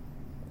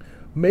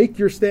 Make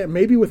your stand.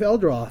 Maybe with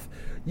Eldrath,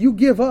 you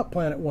give up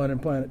Planet 1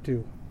 and Planet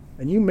 2,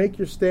 and you make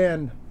your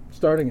stand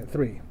starting at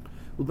 3.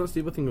 Well, that's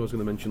the other thing I was going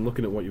to mention.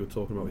 Looking at what you were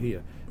talking about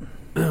here,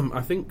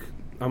 I think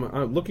I'm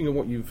looking at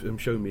what you've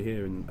shown me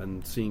here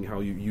and seeing how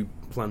you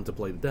plan to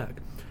play the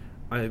deck.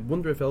 I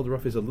wonder if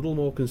Eldrath is a little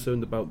more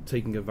concerned about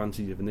taking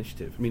advantage of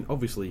initiative. I mean,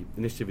 obviously,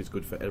 initiative is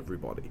good for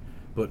everybody,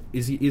 but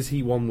is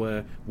he one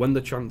where, when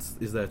the chance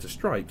is there to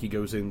strike, he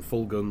goes in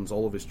full guns,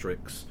 all of his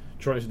tricks,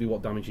 tries to do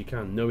what damage he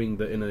can, knowing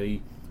that in a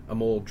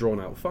more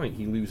drawn-out fight,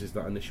 he loses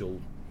that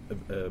initial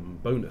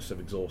bonus of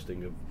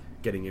exhausting, of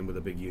getting in with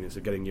the big units,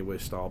 of getting in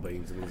with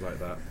Starbanes and things like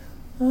that.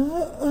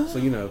 So,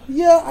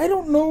 Yeah, I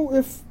don't know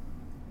if...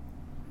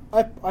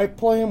 I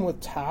play him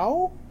with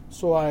Tau.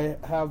 So I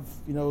have,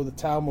 the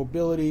Tau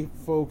mobility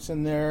folks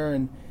in there,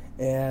 and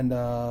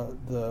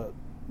the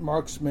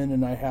marksman,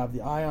 and I have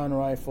the ion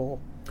rifle.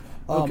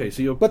 Okay,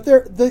 so but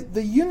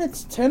the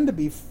units tend to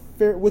be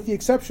fair, with the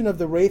exception of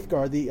the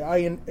Wraithguard, the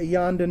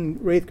Iyanden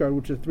Wraithguard,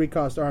 which is a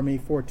 3-cost army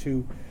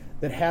 4/2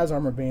 that has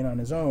Armor Bane on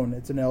his own.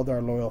 It's an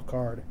Eldar loyal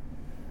card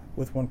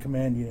with 1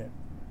 command unit.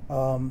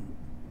 The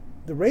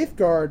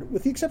Wraithguard,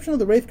 with the exception of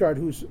the Wraithguard,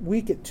 who's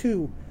weak at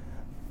 2.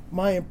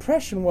 My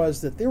impression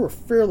was that they were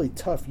fairly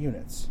tough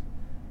units.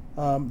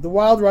 The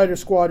Wild Rider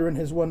Squadron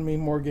has won me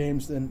more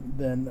games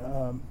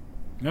than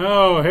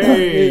Oh,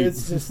 hey!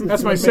 it's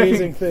that's my amazing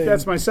second. thing.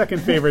 That's my second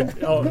favorite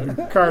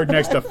card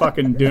next to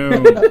fucking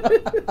Doom.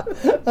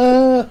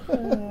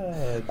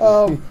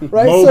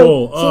 Right?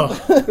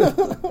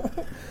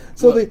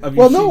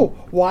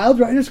 Mobile. Wild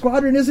Rider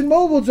Squadron isn't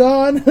mobile,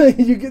 John.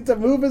 You get to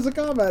move as a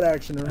combat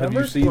action. Remember? Have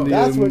you seen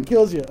that's what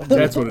kills you.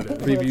 That's what it is.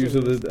 Previews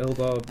of the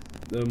Eldar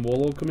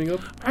Warlord coming up?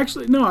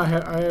 Actually, no.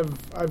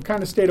 I've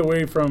kind of stayed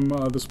away from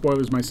the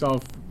spoilers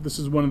myself. This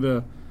is one of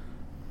the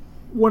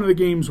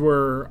games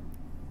where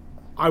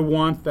I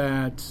want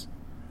that.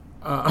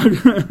 I'm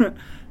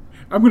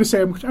going to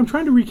say I'm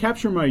trying to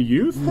recapture my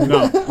youth.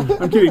 No,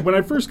 I'm kidding. When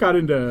I first got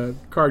into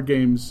card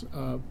games,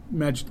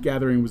 Magic the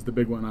Gathering was the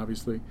big one,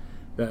 obviously,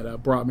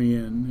 that brought me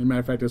in. As a matter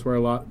of fact, that's where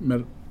I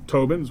met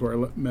Tobin, is where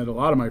I met a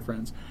lot of my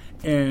friends.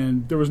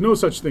 And there was no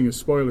such thing as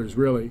spoilers,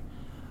 really.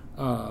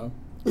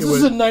 This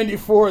was in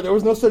 '94. There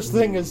was no such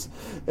thing as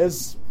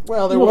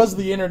well. There was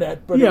the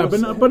internet, but yeah, it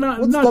was, but not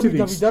what's to the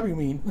WWW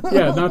mean?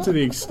 Yeah, not to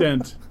the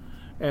extent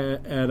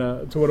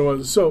to what it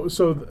was. So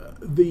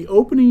the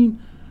opening,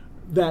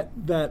 that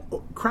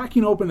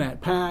cracking open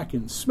that pack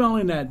and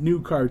smelling that new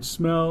card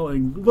smell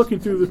and looking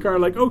through the card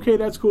like, okay,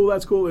 that's cool,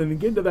 and then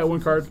getting to that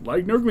one card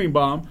like Nurgling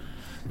Bomb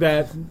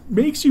that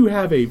makes you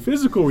have a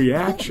physical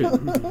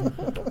reaction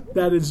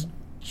that is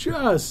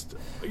just,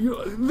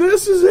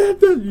 this is it.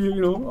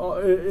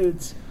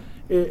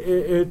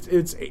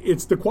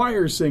 It's the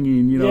choir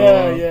singing,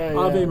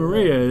 Ave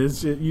Maria.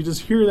 You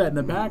just hear that in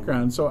the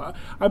background. So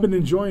I've been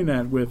enjoying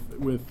that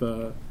with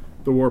the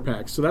war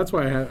packs. So that's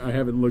why I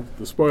haven't looked at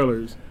the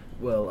spoilers.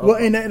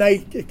 And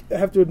I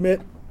have to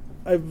admit,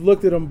 I've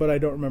looked at them, but I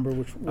don't remember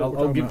which.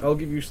 I'll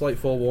give you slight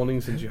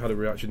forewarning since you had a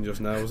reaction just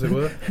now, as it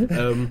were.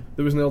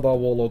 There was an Eldar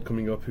Warlord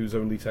coming up whose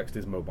only text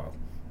is mobile.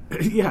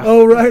 Yeah.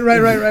 Oh, right.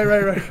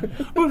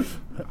 Well,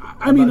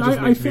 I mean,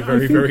 I think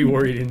very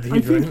worried indeed.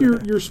 I think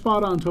you're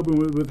spot on, Tobin,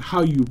 with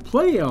how you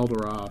play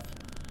Eldaroth,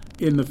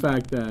 in the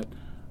fact that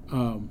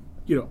I'm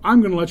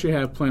going to let you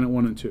have Planet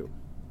 1 and 2.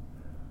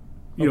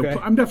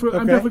 I'm definitely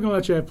going to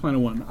let you have Planet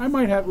 1. I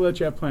might let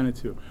you have Planet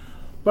 2,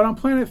 but on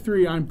Planet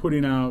 3, I'm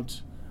putting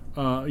out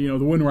the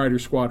Wind Rider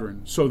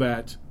Squadron, so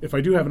that if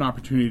I do have an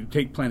opportunity to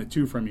take Planet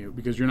 2 from you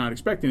because you're not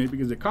expecting it,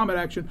 because of combat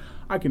action,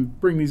 I can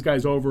bring these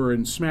guys over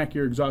and smack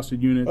your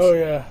exhausted units. Oh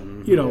yeah.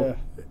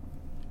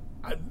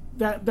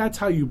 that's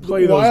how you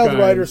play those Wild guys.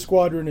 Rider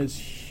Squadron is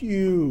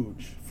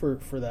huge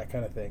for that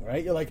kind of thing,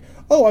 right? You're like,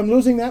 oh, I'm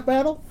losing that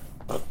battle.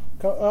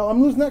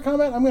 I'm losing that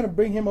combat. I'm going to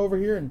bring him over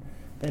here and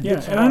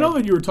hit some and I know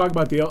hard. that you were talking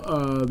about the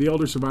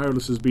Elder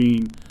Survivalists as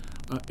being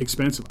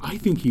expensive. I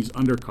think he's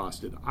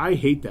undercosted. I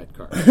hate that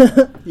card.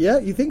 Yeah,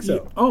 you think so?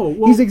 Yeah. Oh,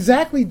 well, he's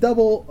exactly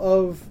double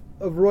of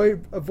a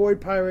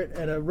Void Pirate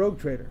and a Rogue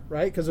Trader,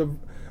 right? Because a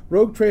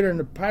Rogue Trader and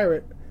a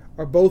Pirate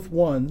are both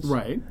ones.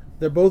 right.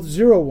 They're both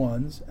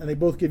 0-1s, and they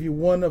both give you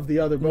one of the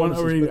other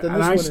bonuses. But then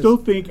And this I one still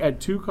is, think at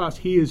 2 cost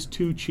he is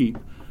too cheap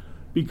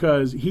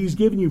because he's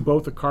giving you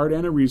both a card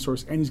and a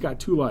resource, and he's got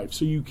 2 lives,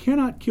 so you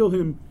cannot kill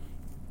him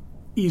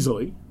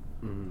easily.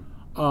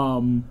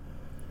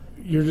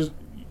 You're just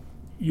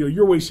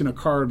you're wasting a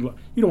card. You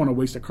don't want to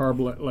waste a card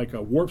like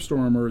a Warp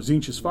Storm or a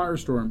Zinch's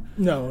Firestorm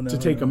no, to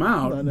take him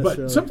out. not But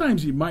necessarily.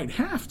 sometimes you might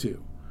have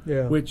to.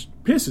 Yeah. Which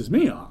pisses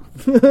me off.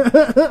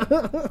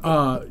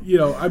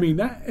 I mean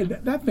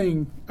that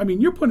thing. I mean,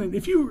 you're putting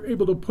if you were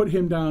able to put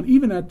him down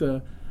even at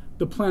the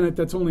planet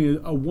that's only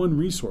a 1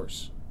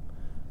 resource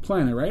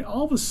planet, right?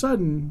 All of a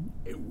sudden,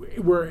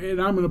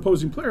 and I'm an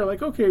opposing player.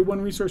 Like, okay, 1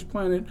 resource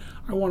planet.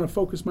 I want to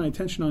focus my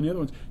attention on the other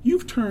ones.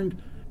 You've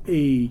turned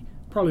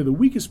probably the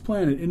weakest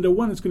planet into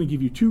one that's going to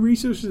give you 2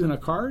 resources and a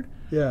card.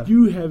 Yeah.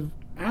 You have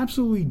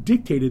absolutely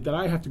dictated that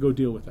I have to go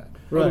deal with that.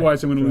 Right.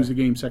 Otherwise, I'm going to lose the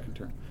game second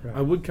turn. Right.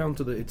 I would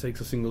counter that it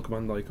takes a single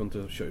command icon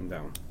to shut him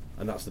down,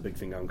 and that's the big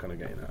thing I'm kind of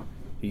getting at.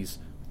 He's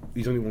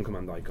only 1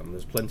 command icon.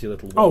 There's plenty of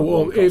little. Oh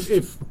well, one cost.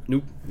 if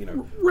nope,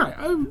 right,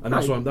 and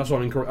that's what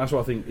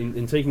I think.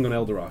 In taking on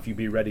Eldorath, you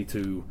be ready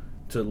to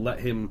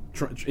let him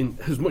in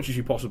as much as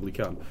you possibly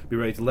can. Be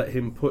ready to let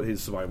him put his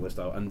survivalist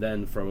out, and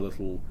then throw a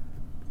little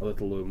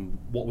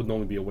what would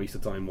normally be a waste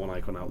of time 1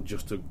 icon out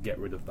just to get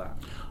rid of that.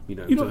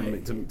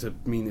 To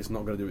mean it's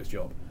not going to do its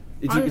job.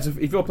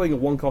 If you're playing a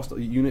 1 cost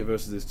unit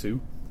versus his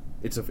 2,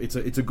 it's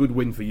a good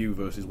win for you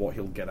versus what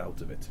he'll get out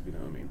of it. You know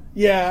what I mean?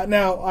 Yeah.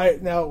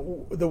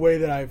 Now the way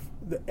that I've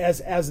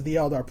as the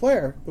Eldar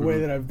player, the way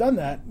that I've done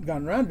that,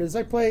 gotten around it is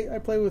I play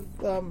with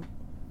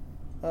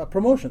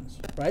promotions,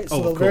 right?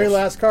 So the very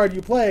last card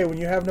you play when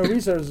you have no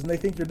resources and they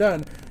think you're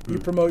done, you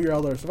promote your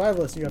Eldar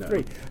Survivalist and you have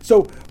 3.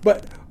 So,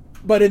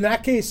 but in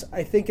that case,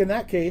 I think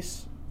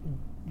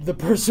the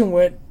person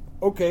went,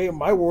 okay,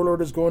 my Warlord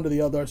is going to the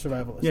Eldar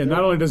Survivalist. yeah,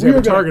 not only does he have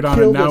a target on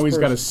it, now he's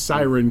got a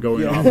siren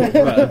going off. By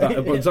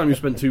the time you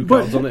spent 2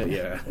 cards on it,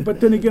 yeah. But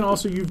then again,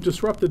 also you've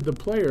disrupted the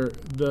player,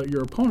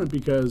 your opponent,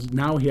 because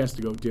now he has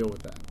to go deal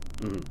with that.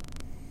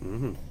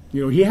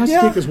 He has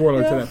to take his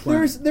Warlord to that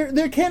planet.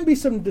 There can be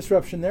some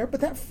disruption there,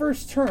 but that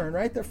first turn,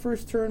 right? That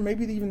first turn,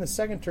 maybe even the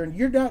second turn,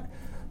 you're not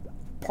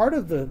part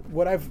of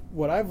what I've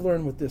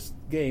learned with this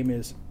game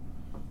is,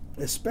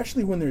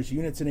 especially when there's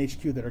units in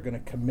HQ that are going to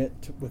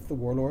commit with the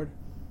Warlord,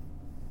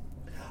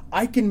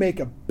 I can make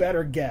a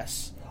better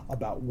guess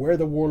about where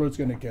the Warlord's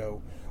going to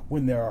go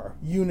when there are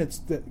units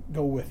that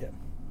go with him,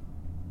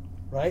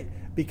 right?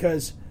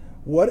 Because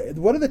what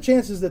are the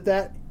chances that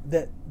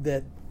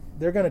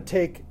they're going to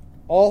take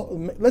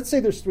all? Let's say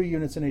there's 3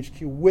 units in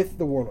HQ with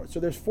the Warlord, so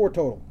there's 4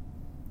 total.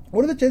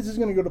 What are the chances he's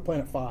going to go to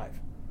Planet 5?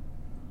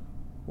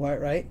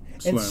 Right?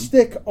 Slim. And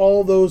stick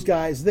all those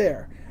guys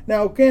there.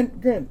 Now,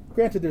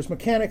 granted, there's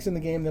mechanics in the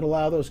game that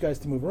allow those guys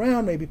to move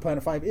around. Maybe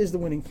Planet 5 is the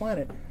winning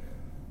planet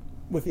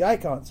with the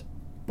icons.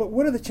 But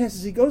what are the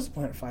chances he goes to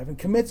Planet 5 and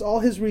commits all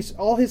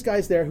his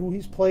guys there who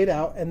he's played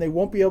out, and they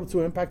won't be able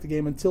to impact the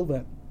game until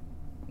then?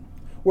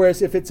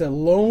 Whereas if it's a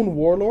lone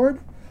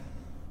Warlord,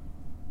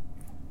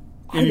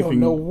 I don't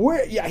know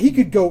where. Yeah, he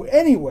could go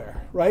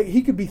anywhere, right?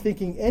 He could be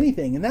thinking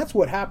anything. And that's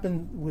what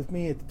happened with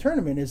me at the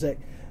tournament is that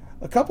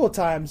a couple of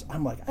times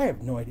I'm like, I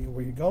have no idea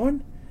where you're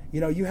going.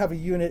 You have a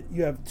unit,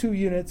 you have 2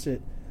 units at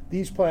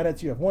these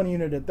planets, you have 1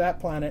 unit at that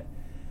planet,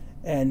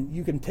 and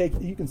you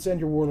can send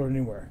your Warlord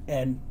anywhere.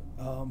 And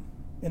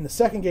in the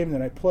second game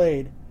that I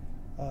played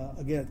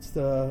against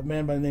a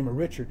man by the name of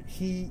Richard,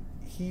 he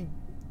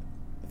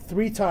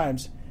 3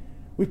 times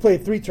we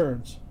played 3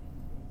 turns.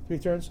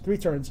 3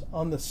 turns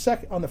on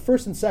the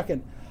first and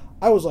second.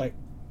 I was like,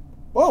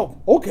 "Oh,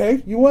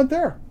 okay, you went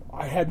there."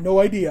 I had no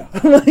idea.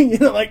 I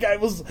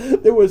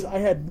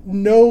had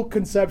no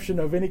conception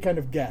of any kind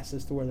of guess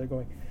as to where they're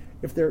going.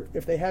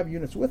 If they have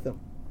units with them,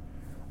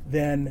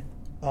 then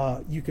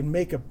you can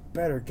make a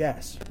better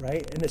guess,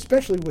 right? And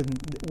especially when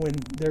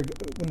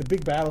the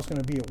big battle's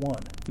going to be at 1.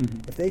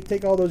 Mm-hmm. If they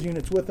take all those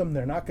units with them,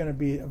 they're not going to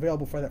be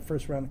available for that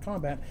first round of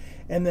combat,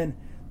 and then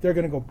they're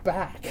going to go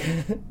back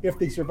if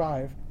they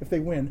survive. If they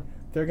win,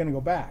 they're going to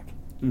go back,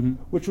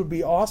 which would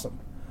be awesome.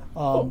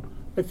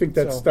 I think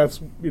that's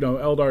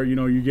Eldar.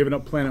 You're giving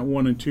up Planet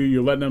 1 and 2.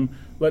 You're letting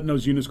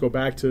those units go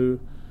back to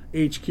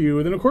HQ,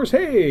 and then of course,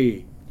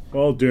 hey,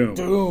 well,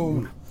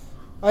 Doom.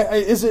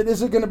 Is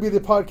it going to be the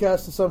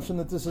podcast assumption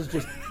that this is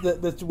just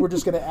that we're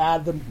just going to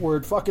add the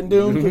word fucking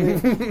Doom?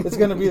 It's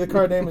going to be the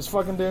card name is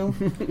fucking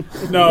Doom.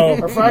 No,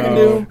 or fucking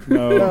Doom.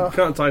 No,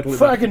 can't title it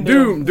fucking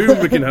Doom.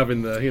 We can have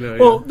in there.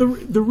 Well,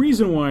 the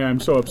reason why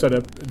I'm so upset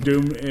at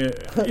Doom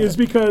is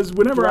because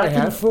whenever I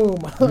have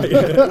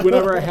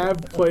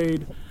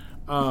played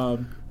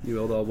New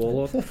Eldar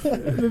Warlord.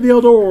 The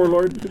Eldar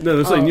Warlord. No,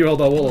 they're saying New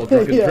Eldar Warlord.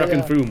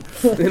 Draken Foom.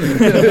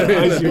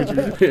 I see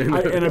what you mean.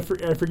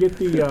 I forget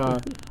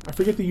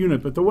the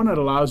unit, but the one that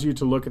allows you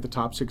to look at the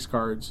top 6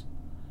 cards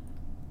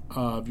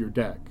of your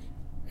deck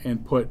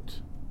and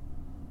put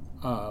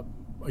a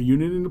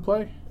unit into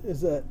play.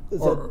 Is you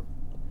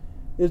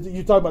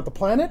talking about the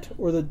planet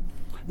or the?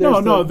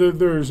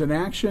 There's an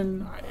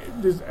action,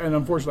 and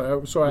unfortunately,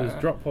 there's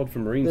Drop Pod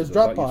from Marines. There's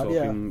Drop Pod,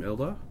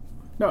 Eldar.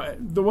 No,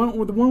 the one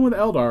with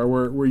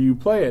Eldar where you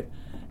play it,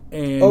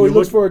 and he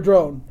looks for a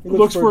drone. He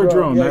looks for a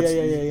drone. Yeah,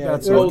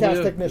 That's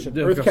Earthcast Technician.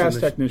 Earthcast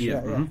Technician.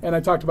 Yeah. And I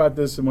talked about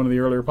this in one of the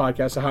earlier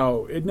podcasts,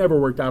 how it never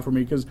worked out for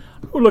me because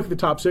I would look at the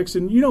top 6,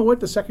 and you know what?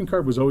 The second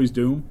card was always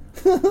Doom,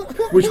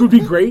 which would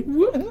be great,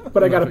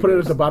 but I got to put it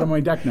at the bottom of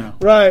my deck now.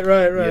 Right.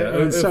 Yeah,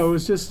 and so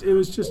it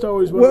was just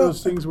always one of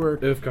those things where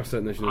Earthcast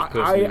Technician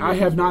is I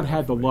have not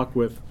had the luck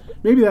with.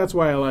 Maybe that's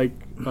why I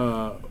like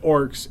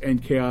Orcs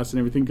and Chaos and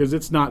everything, because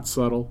it's not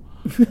subtle.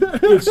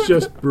 It's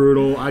just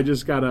brutal. I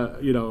just gotta,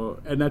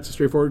 and that's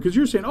straightforward. Because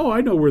you're saying, "Oh, I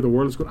know where the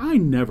world is going." I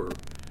never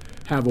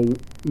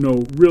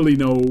really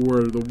know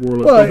where the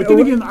world is going. But then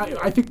again,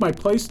 I think my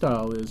play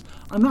style is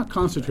I'm not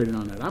concentrating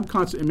on that.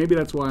 and maybe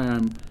that's why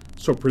I'm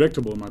so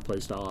predictable in my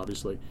play style.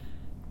 Obviously,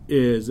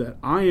 is that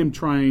I am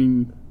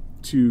trying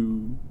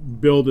to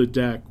build a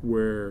deck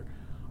where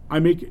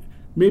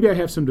maybe I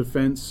have some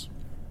defense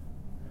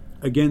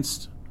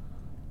against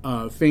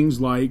things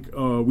like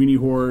Weenie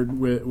Horde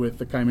with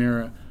the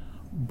Chimera.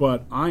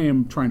 But I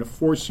am trying to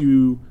force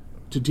you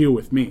to deal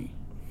with me.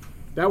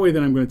 That way,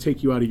 then I'm going to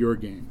take you out of your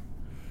game.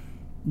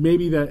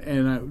 Maybe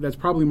that's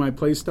probably my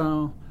play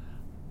style.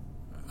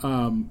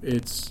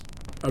 It's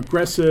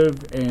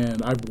aggressive, and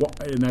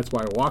that's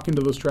why I walk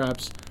into those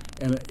traps.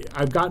 And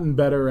I've gotten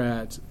better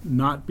at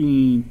not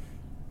being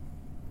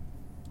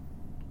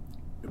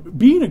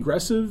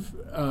aggressive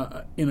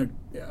in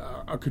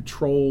a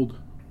controlled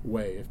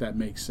way, if that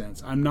makes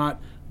sense. I'm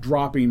not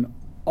dropping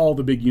all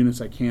the big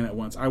units I can at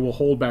once. I will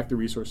hold back the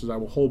resources. I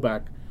will hold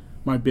back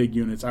my big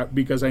units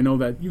because I know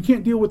that you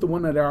can't deal with the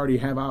one that I already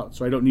have out,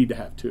 so I don't need to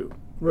have 2.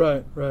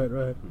 Right.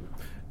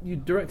 You're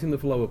directing the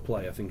flow of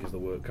play, I think, is the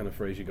word kind of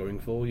phrase you're going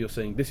for. You're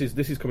saying this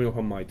is coming up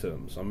on my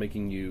terms. I'm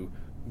making you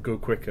go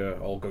quicker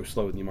or go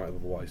slower than you might have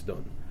otherwise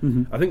done.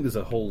 Mm-hmm. I think there's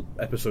a whole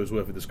episode's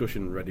worth of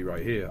discussion ready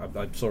right here.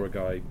 I saw a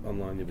guy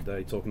online the other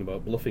day talking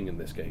about bluffing in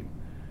this game,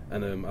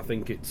 and I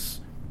think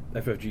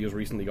FFG has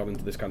recently got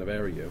into this kind of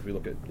area. If we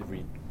look at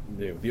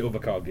the other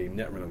card game,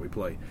 Netrunner, we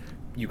play,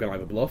 you can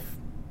either bluff,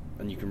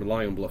 and you can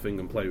rely on bluffing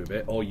and play with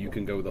it, or you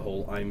can go the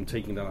whole, I'm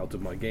taking that out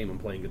of my game and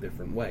playing a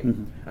different way.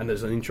 Mm-hmm. And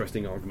there's an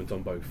interesting argument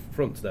on both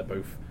fronts. They're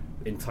both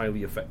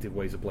entirely effective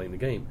ways of playing the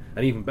game.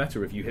 And even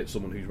better if you hit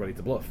someone who's ready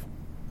to bluff.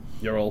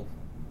 You're all,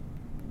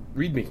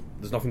 read me.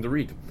 There's nothing to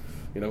read.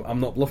 I'm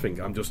not bluffing.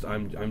 I'm just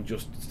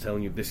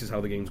telling you this is how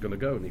the game's going to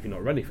go. And if you're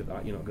not ready for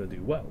that, you're not going to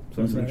do well.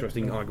 So that's an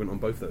interesting argument on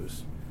both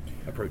those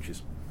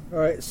approaches. All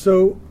right,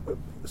 so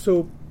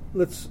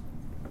let's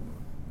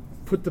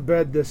put to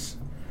bed this.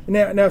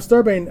 Now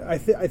Starbane,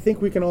 I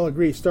think we can all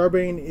agree,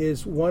 Starbane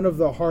is one of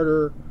the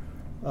harder,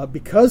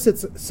 because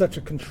it's such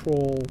a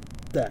control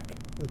deck,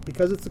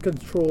 because it's a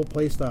control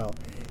playstyle,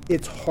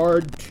 it's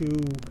hard to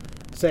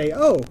say,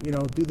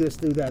 do this,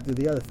 do that, do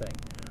the other thing.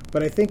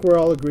 But I think we're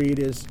all agreed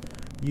is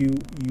you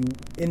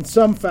in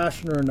some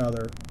fashion or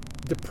another,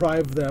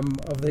 deprive them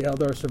of the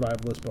Eldar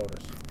Survivalist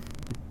bonus.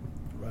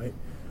 Right?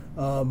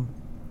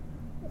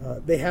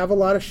 They have a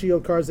lot of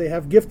shield cards. They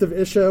have Gift of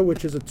Isha,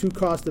 which is a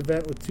 2-cost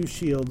event with 2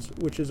 shields,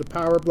 which is a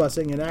power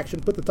blessing. In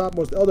action, put the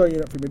topmost Eldar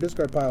unit from your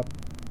discard pile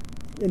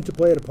into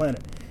play at a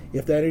planet.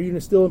 If that unit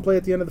is still in play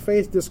at the end of the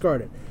phase,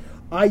 discard it.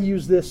 I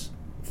use this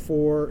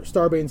for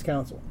Starbane's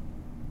Council.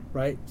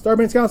 Right?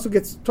 Starbane's Council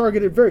gets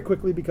targeted very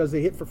quickly because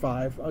they hit for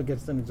 5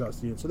 against an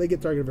exhausted unit. So they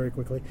get targeted very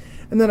quickly.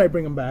 And then I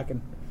bring them back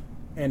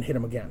and hit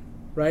them again.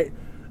 Right?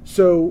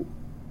 So...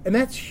 And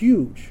that's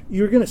huge.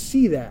 You're going to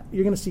see that.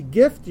 You're going to see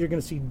Gift. You're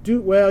going to see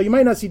Doom. Well, you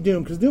might not see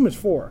Doom because Doom is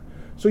 4.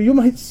 So you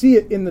might see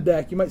it in the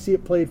deck. You might see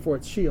it played for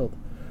its shield.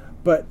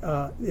 But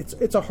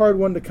it's a hard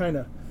one to kind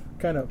of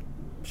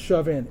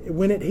shove in.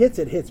 When it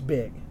hits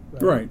big.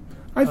 Right.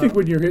 I think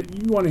when you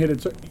want to hit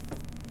it.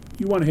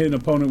 You want to hit an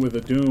opponent with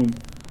a Doom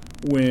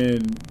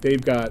when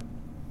they've got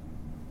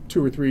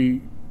 2 or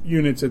 3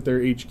 units at their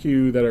HQ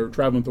that are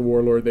traveling to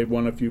Warlord. They've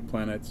won a few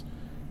planets.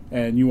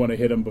 And you want to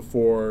hit them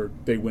before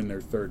they win their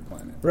 3rd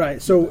planet.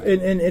 Right. So,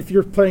 and if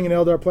you're playing an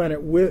Eldar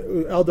planet with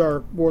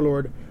Eldar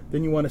Warlord,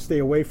 then you want to stay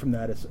away from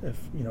that.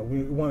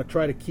 We want to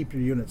try to keep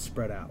your units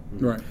spread out.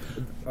 Right.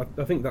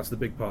 I think that's the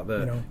big part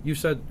there. You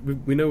said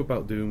we know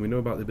about Doom. We know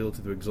about the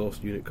ability to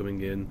exhaust unit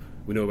coming in.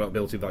 We know about the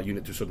ability of that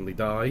unit to suddenly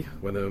die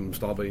when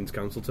Starbane's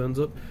Council turns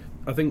up.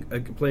 I think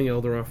playing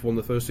Eldorath, one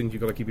of the first things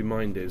you've got to keep in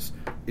mind is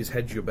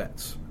hedge your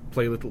bets.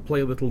 Play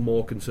a little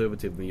more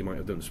conservative than you might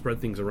have done. Spread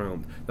things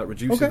around. That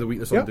reduces the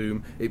weakness on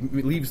Doom. It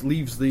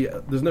leaves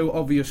there's no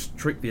obvious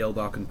trick the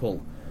Eldar can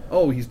pull.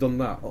 oh, he's done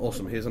that.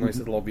 Awesome. Here's a nice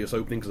little obvious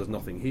opening because there's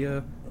nothing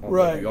here. I'll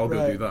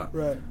go do that.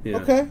 Right. Yeah.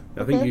 Okay.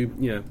 I think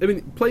I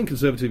mean, playing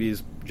conservative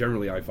is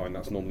generally, I find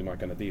that's normally my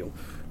kind of deal.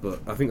 But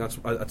I think that's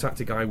a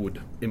tactic I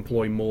would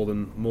employ more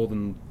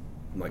than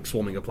like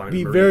swarming a planet.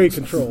 Be Marines. very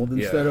controlled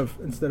Yeah.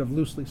 instead of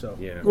loosely so.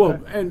 Yeah.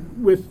 Well,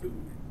 and with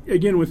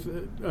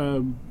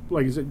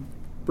like I said,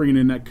 bringing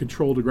in that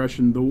controlled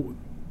aggression,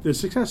 the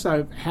success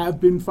I have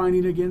been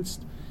finding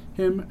against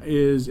him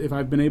is if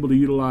I've been able to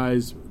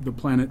utilize the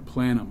planet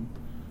Planum,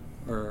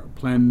 or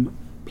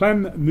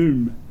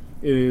Planum.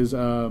 It is,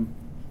 and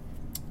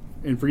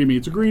forgive me,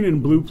 it's a green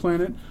and blue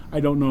planet. I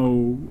don't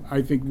know.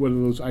 I think what are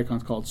those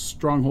icons called?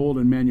 Stronghold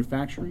and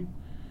manufacturing.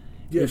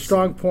 Yeah,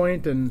 strong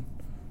point and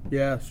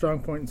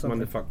something.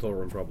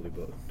 Manufactorum probably,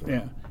 but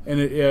Yeah, and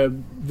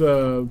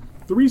the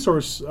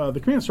resource, the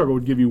command struggle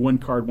would give you one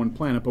card, one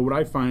planet. But what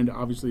I find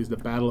obviously is the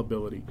battle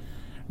ability.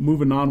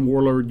 Move a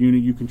non-warlord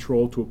unit you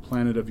control to a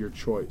planet of your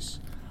choice.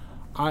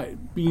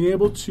 Being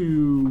able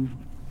to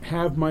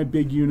have my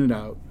big unit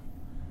out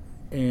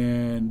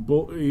and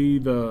bully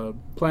the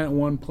planet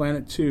 1,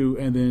 planet 2,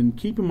 and then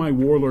keeping my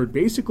warlord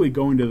basically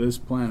going to this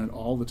planet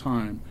all the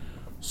time,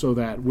 so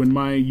that when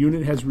my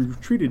unit has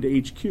retreated to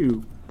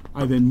HQ,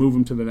 I then move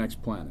them to the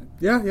next planet.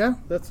 Yeah,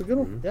 that's a good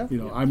one. You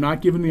know, I'm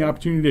not given the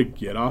opportunity to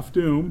get off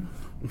Doom.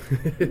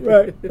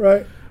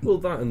 Right. Well,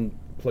 that and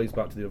plays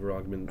back to the other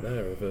argument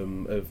there of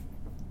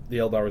the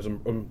Eldar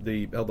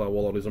the Eldar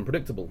Warlord is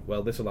unpredictable.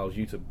 Well, this allows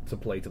you to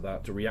play to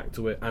that, to react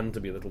to it, and to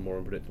be a little more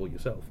unpredictable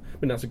yourself. I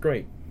mean, that's a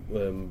great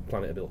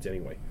planet ability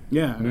anyway.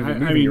 Yeah,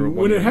 Moving I mean,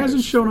 when it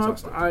hasn't is shown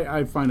fantastic. up,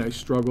 I find I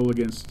struggle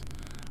against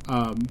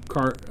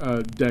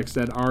decks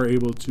that are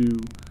able to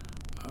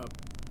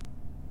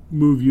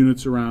move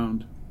units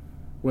around,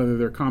 whether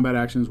they're combat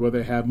actions, whether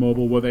they have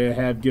mobile, whether they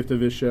have Gift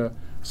of Isha,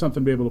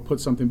 something to be able to put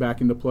something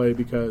back into play,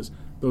 because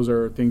those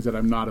are things that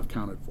I'm not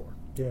accounted for.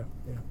 Yeah.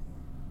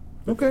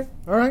 Okay,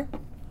 all right.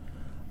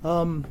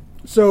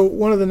 So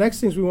one of the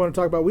next things we want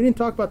to talk about, we didn't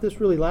talk about this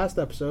really last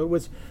episode,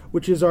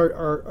 which is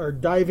our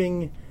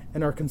diving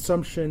and our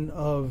consumption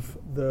of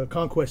the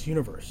Conquest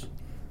universe,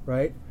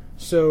 right?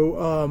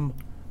 So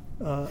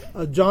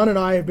John and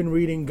I have been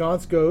reading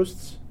Gaunt's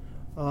Ghosts,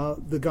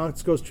 the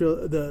Gaunt's Ghost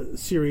the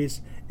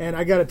series, and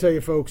I got to tell you,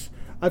 folks,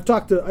 I've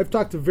talked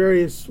to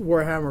various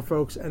Warhammer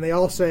folks, and they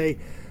all say,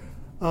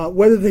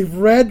 whether they've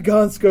read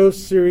Gaunt's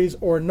Ghost series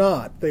or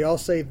not, they all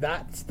say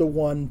that's the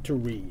one to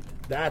read.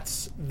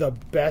 That's the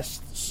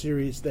best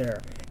series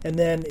there. And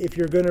then if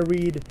you're going to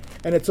read,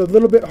 and it's a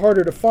little bit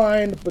harder to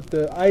find, but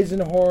the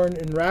Eisenhorn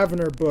and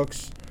Ravener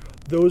books,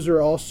 those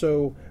are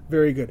also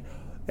very good.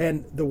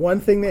 And the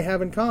one thing they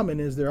have in common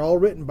is they're all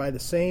written by the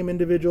same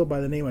individual by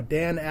the name of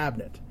Dan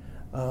Abnett.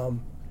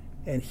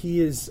 And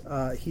he is,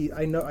 I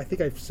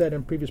think I've said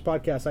in previous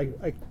podcasts,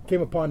 I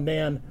came upon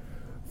Dan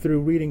through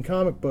reading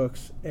comic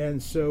books.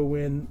 And so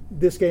when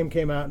this game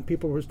came out and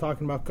people were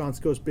talking about Gaunt's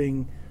Ghost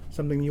being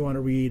something you want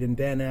to read and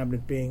Dan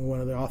Abnett being one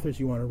of the authors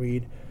you want to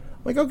read,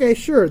 I'm like, okay,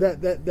 sure,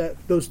 that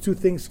those two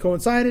things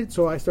coincided.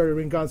 So I started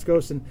reading Gaunt's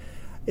Ghost, and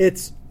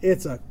it's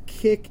a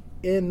kick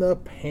in the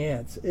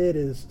pants. It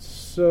is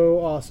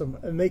so awesome.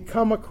 And they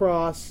come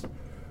across,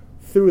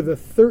 through the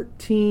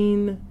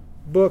 13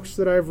 books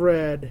that I've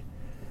read,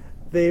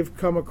 they've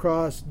come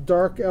across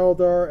Dark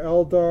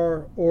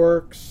Eldar,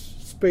 Orcs,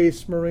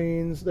 Space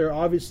Marines. They're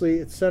obviously,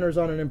 it centers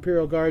on an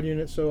Imperial Guard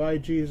unit, so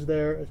IG is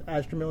there,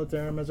 Astra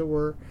Militarum, as it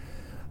were.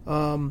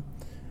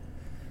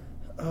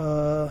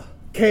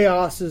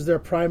 Chaos is their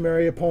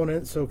primary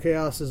opponent, so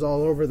Chaos is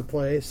all over the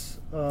place.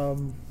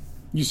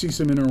 You see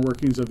some inner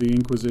workings of the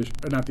Inquisition,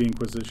 not the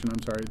Inquisition,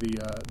 I'm sorry, the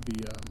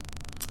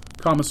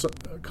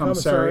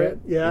Commissariat.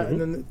 Yeah, and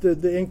then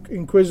the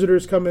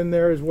Inquisitors come in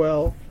there as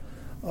well.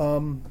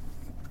 And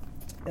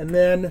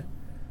then,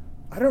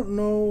 I don't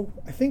know,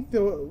 I think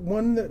the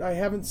one that I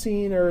haven't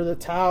seen are the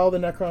Tau, the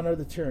Necron, or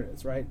the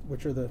Tyranids, right?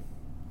 Which are the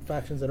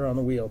factions that are on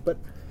the wheel. But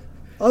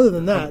other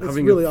than that, it's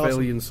really awesome. Having a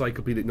fairly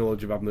encyclopedic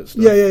knowledge of Abnett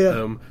stuff.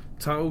 Yeah.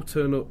 Tau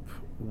turn up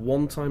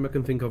one time I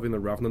can think of in the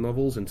Ravner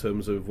novels, in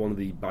terms of one of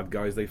the bad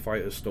guys they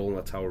fight has stolen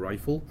a Tau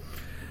rifle.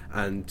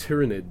 And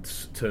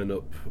Tyranids turn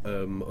up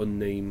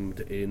unnamed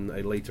in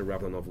a later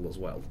Ravner novel as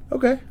well.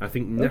 Okay. I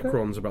think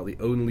Necron's about the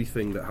only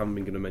thing that haven't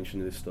been going to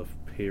mention in this stuff,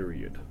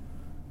 period.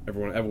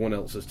 Everyone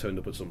else has turned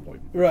up at some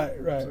point. Right.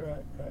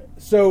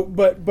 So,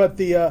 but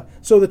the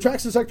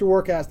Traxxas Sector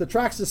Warcast. The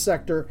Traxxas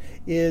Sector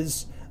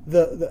is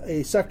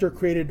a sector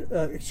created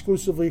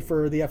exclusively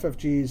for the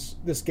FFG's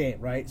this game,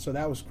 right? So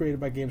that was created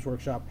by Games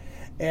Workshop,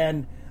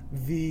 and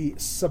the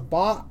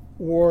Sabbat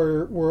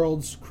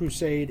Worlds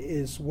Crusade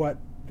is what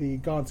the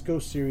Gaunt's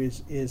Ghost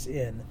series is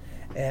in,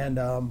 and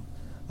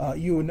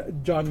you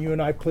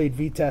and I played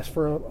VTES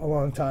for a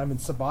long time, and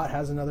Sabbat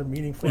has another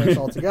meaning for us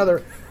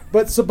altogether.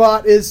 But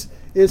Sabbat is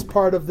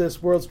part of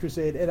this World's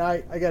Crusade, and I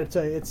got to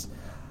tell you,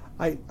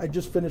 I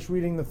just finished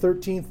reading the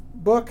 13th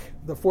book.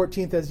 The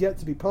 14th has yet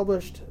to be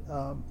published,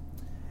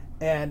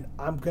 and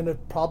I'm gonna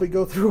probably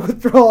go through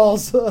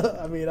withdrawals.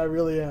 I mean, I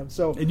really am.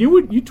 So, And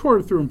you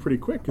tore through them pretty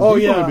quick. 'Cause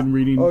we've only been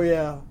reading. Oh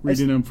yeah,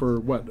 reading them for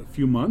what, a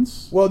few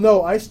months? Well,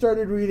 no, I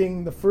started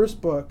reading the first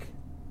book.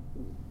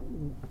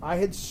 I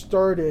had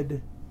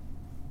started.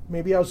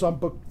 Maybe I was on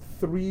book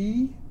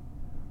 3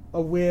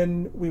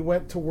 when we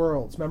went to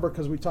Worlds. Remember,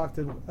 because we talked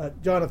to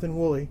Jonathan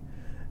Woolley,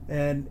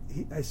 and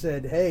I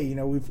said, "Hey, you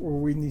know, we're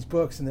reading these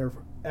books, and they're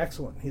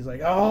excellent." He's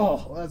like,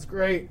 "Oh, that's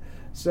great."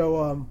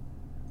 So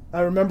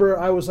I remember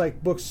I was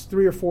like books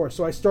 3 or 4.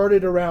 So I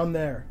started around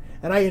there,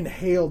 and I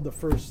inhaled the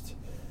first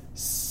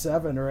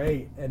 7 or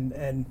 8,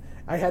 and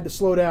I had to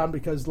slow down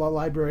because the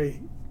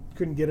library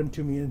couldn't get them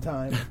to me in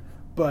time.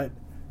 But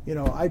you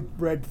know, I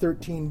read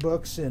 13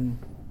 books in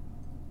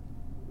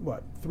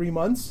 3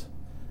 months,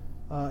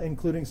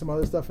 including some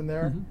other stuff in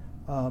there.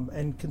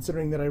 And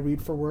considering that I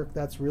read for work,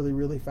 that's really,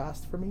 really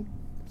fast for me.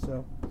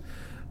 So,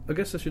 I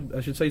guess I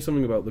should say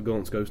something about the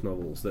Gaunt's Ghost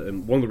novels. That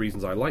one of the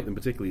reasons I like them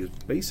particularly is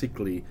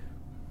basically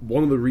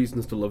one of the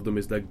reasons to love them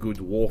is they're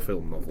good war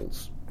film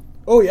novels.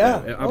 oh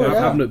yeah,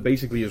 Abnett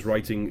basically is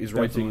writing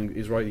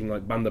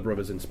like Band of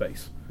Brothers in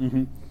space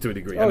to a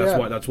degree, and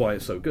that's why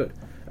it's so good.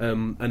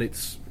 And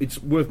it's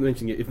worth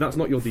mentioning it. If that's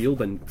not your deal,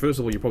 then first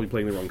of all, you're probably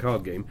playing the wrong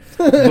card game.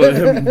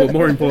 But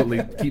more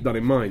importantly, keep that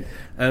in mind.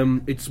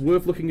 It's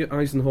worth looking at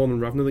Eisenhorn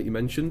and Ravner that you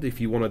mentioned. If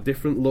you want a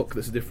different look,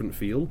 that's a different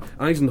feel.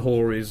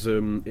 Eisenhorn is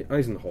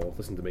Eisenhorn.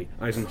 Listen to me,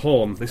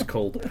 Eisenhorn. This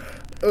cold.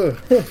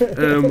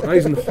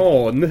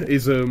 Eisenhorn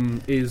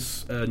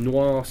is a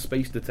noir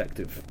space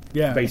detective.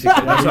 Yeah.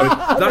 Basically,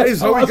 that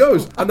is how he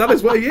goes, and that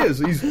is where he is.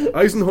 He's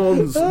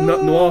Eisenhorn's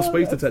noir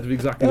space detective,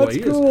 exactly where he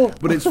cool. is.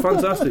 But it's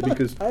fantastic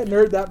because I hadn't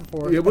heard that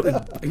before. yeah,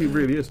 but he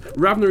really is.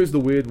 Ravner is the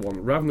weird one.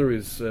 Ravner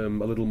is a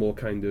little more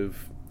kind of.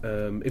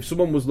 If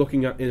someone was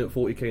looking at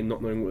 40K and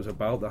not knowing what it was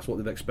about, that's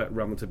what they'd expect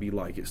Ravner to be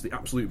like. It's the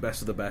absolute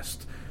best of the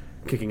best,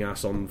 kicking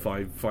ass on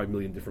 5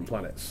 million different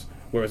planets.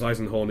 Whereas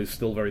Eisenhorn is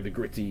still very the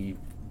gritty,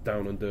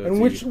 down and dirty.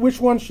 And which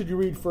one should you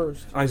read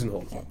first?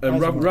 Eisenhorn.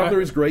 Eisenhorn.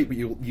 Ravner is great, but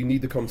you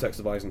need the context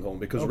of Eisenhorn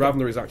because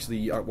Ravner is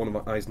actually one of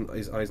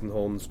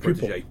Eisenhorn's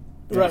protege.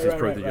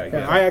 Right.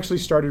 Yeah, I actually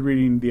started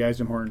reading the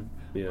Eisenhorn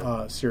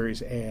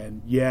series,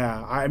 and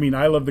I mean,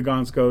 I love the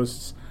Gaunt's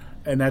Ghosts,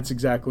 and that's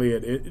exactly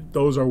it.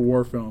 Those are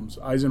war films.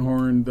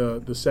 Eisenhorn,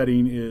 the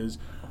setting is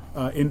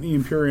in the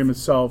Imperium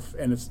itself,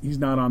 and he's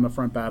not on the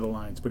front battle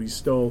lines, but he's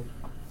still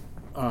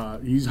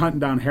he's hunting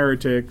down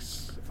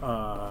heretics,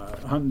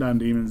 hunting down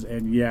demons,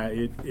 and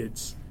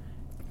it's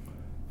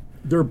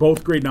they're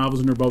both great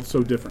novels, and they're both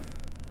so different.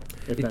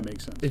 If that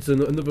makes sense. It's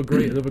another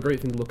great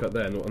thing to look at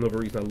there. Another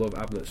reason I love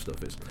Abnett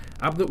stuff is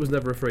Abnett was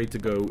never afraid to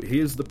go,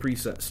 here's the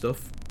preset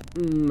stuff,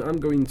 I'm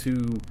going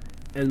to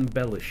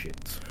embellish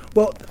it.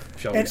 Well,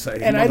 shall we say?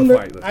 And I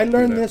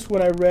learned this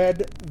when I read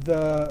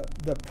the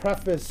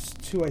preface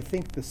to, I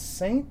think, The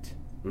Saint.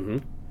 Mm-hmm.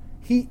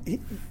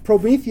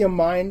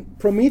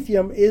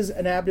 Prometheum is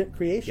an Abnett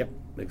creation. Yep,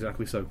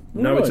 exactly so.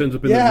 Really? Now it turns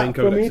up in the main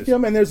codexes.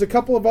 Prometheum, and there's a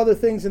couple of other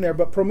things in there,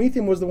 but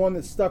Prometheum was the one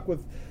that stuck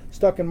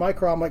in my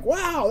craw. I'm like,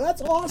 wow,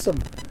 that's awesome.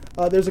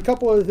 There's a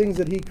couple other things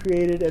that he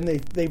created, and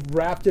they've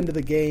wrapped into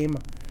the game,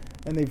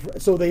 and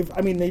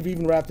they've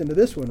even wrapped into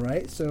this one,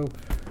 right? So,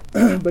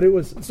 but I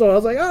was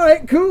like, all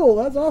right, cool,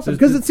 that's awesome,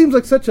 because it seems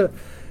like such a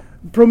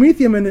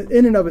Prometheum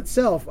in and of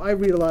itself. I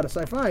read a lot of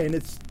sci-fi, and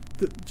it's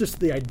just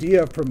the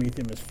idea of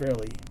Prometheum is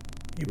fairly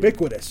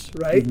ubiquitous,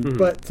 right? Mm-hmm.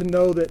 But to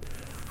know that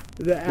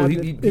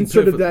he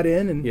inserted that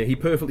in, and he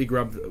perfectly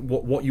grabbed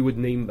what you would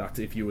name that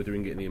if you were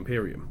doing it in the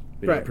Imperium.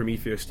 You know, right.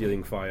 Prometheus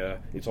stealing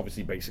fire. It's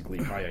obviously basically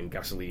high-end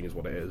gasoline is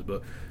what it is,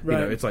 but you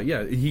know, it's like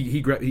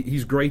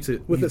he's great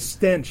at with a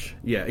stench.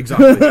 Yeah,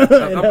 exactly.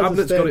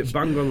 Abnett's got it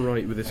bang on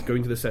right with this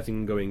going to the setting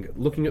and going,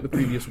 looking at the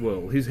previous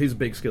world. His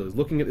big skill is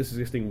looking at this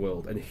existing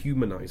world and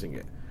humanizing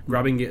it,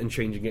 grabbing it and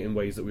changing it in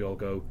ways that we all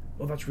go,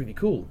 oh, that's really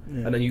cool.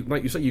 Yeah. And then you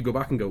go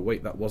back and go,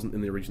 wait, that wasn't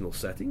in the original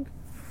setting.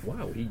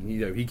 Wow,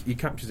 he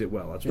captures it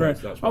well. That's right.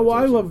 That's I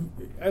love.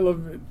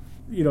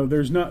 You know,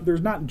 there's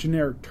not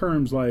generic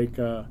terms like.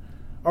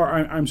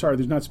 I'm sorry,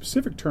 there's not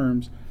specific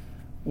terms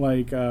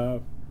like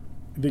when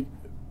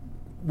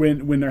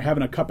they're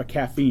having a cup of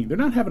caffeine. They're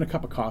not having a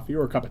cup of coffee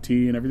or a cup of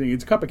tea and everything.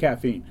 It's a cup of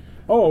caffeine.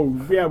 Oh,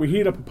 yeah, we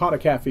heat up a pot of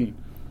caffeine.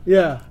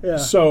 Yeah.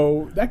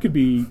 So that could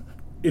be,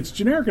 it's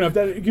generic enough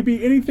that it could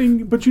be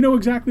anything, but you know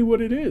exactly what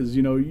it is.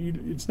 You know,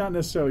 it's not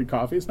necessarily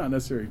coffee. It's not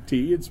necessarily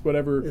tea. It's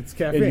whatever it's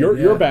caffeine.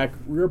 Your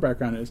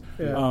background is.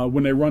 Yeah.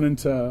 When they run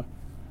into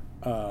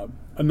a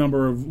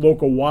number of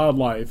local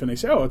wildlife and they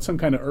say, oh, it's some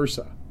kind of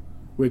Ursa.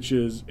 Which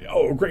is,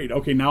 oh, great.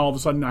 Okay, now all of a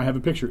sudden I have a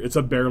picture. It's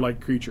a bear-like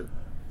creature.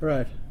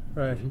 Right.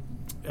 You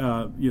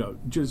know,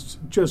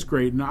 just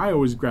great. And I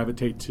always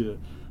gravitate to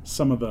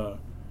some of the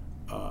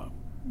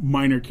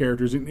minor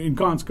characters. In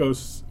Gaunt's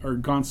Ghosts, or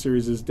Gaunt's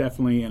series is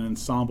definitely an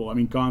ensemble. I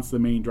mean, Gaunt's the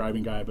main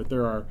driving guy, but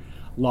there are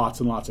lots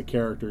and lots of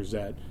characters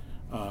that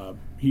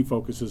he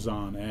focuses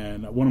on.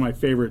 And one of my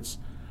favorites,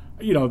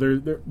 you know,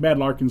 Mad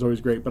Larkin's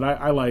always great, but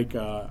I like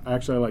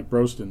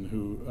Broston,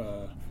 who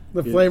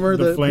The flamer,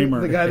 the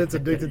flamer, the guy that's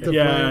addicted to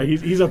yeah, flame.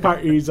 he's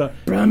a.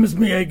 Promise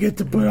me I get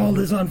to put all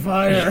this on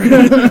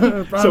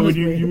fire. So when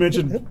you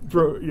mentioned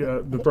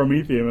the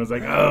Prometheum, I was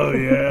like, oh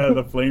yeah,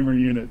 the flamer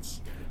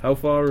units. How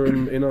far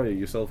in are you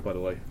yourself, by the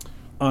way?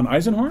 On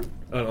Eisenhorn?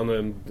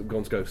 On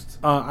Gaunt's Ghosts.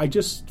 I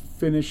just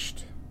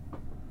finished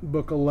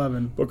Book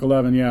 11. Book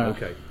 11. Yeah.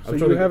 Okay. So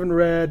you haven't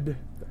read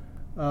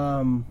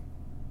Blood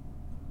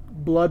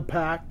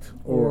Pact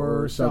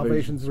or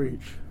Salvation's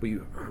Reach? But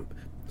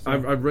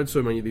I've read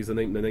so many of these. The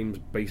names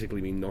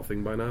basically mean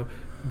nothing by now.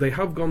 They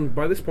have gone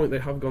by this point. They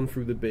have gone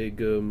through the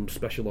big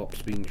special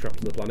ops being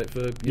trapped on the planet for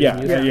years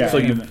and years. Yeah. So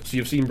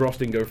you've seen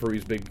Brostin go through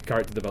his big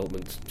character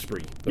development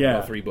spree.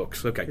 About 3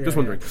 books. Okay, just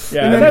wondering.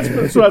 Yeah,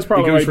 that's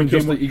probably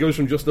he goes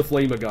from just the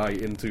flamer guy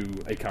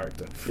into a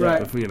character.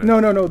 Right. So, you know.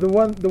 No. The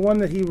one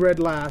that he read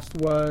last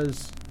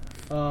was,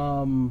 I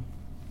don't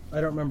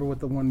remember what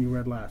the one you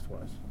read last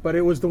was, but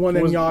it was the one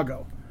in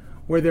Yago,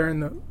 where they're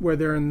in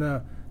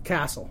the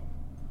castle.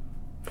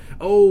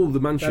 Oh, the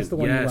mansion. That's the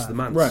one yes, the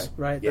manse.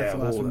 Right. That's the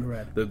last one you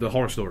read. The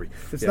horror story.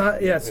 It's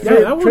not. Yes.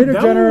 That one Trader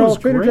General. was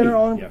Trader great.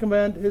 General. Armor of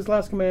Command. His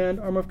last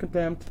command. Armor of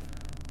Contempt.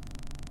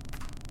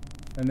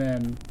 And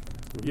then.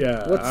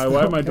 Yeah. What's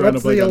Why am I drawing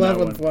what's a blank the on that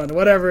 11th one?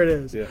 Whatever it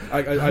is. Yeah,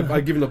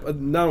 I've given up.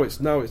 Now it's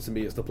to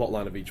me. It's the plot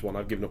line of each one.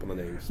 I've given up on the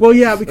names. Well,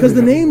 yeah, because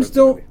the names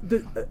don't.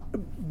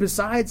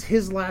 Besides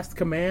his last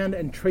command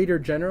and Trader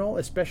General,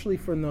 especially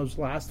from those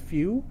last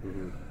few,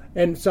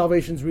 and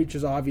Salvation's Reach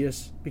is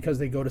obvious because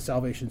they go to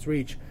Salvation's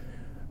Reach.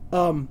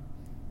 The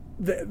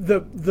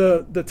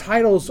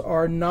titles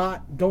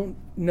don't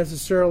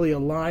necessarily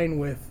align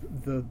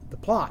with the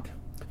plot.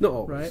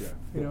 No, Right.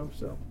 Yeah.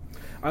 So.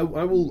 I'm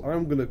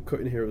going to cut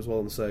in here as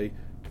well and say,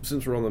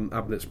 since we're on an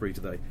Abnett spree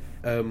today,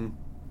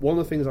 one of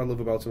the things I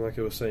love about him, like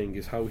I was saying,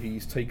 is how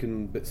he's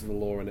taken bits of the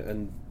lore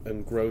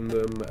and grown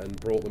them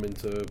and brought them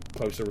into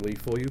closer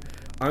relief for you.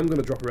 I'm going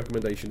to drop a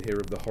recommendation here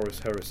of the Horus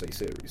Heresy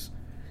series.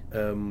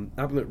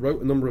 Abnett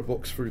wrote a number of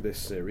books through this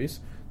series.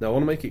 Now, I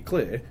want to make it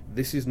clear,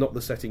 this is not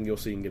the setting you're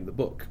seeing in the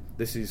book.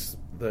 This is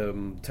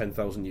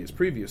 10,000 years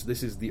previous.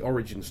 This is the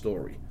origin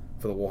story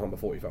for the Warhammer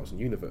 40,000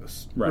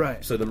 universe.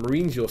 Right. So the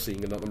Marines you're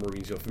seeing are not the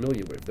Marines you're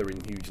familiar with. They're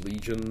in huge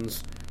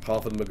legions.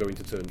 Half of them are going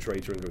to turn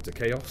traitor and go to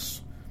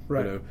chaos.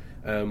 Right. You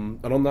know?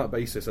 And on that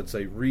basis, I'd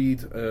say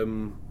read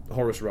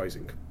Horus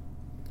Rising.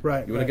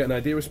 Right. You want to get an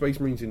idea of Space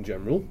Marines in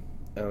general,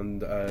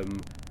 and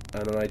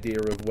an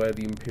idea of where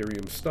the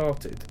Imperium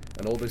started,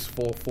 and all this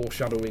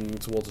foreshadowing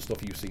towards the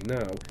stuff you see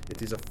now.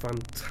 It is a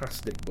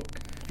fantastic book.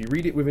 If you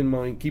read it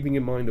keeping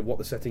in mind of what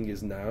the setting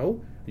is now,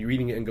 you're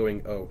reading it and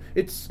going, oh,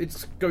 it's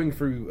going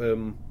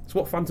through. It's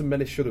what Phantom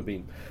Menace should have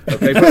been.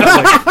 Okay,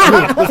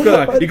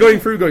 you're going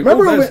through, going.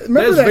 Remember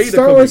there's that Vader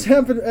Star Wars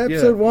coming.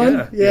 episode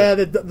 1? Yeah.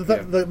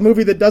 The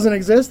movie that doesn't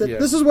exist. Yeah.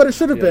 This is what it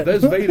should have been.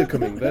 There's Vader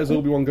coming. There's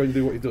Obi-Wan going to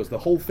do what he does. The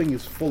whole thing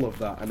is full of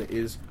that, and it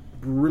is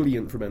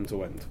brilliant from end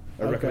to end.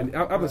 I recommend it.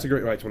 Abnett's a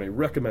great writer when I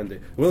recommend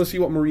it. We want to see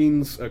what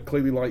Marines are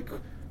clearly like,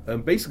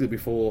 basically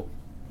before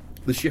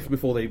the shift,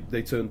 before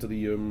they turn to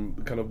the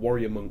kind of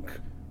warrior monk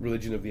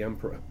religion of the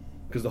Emperor,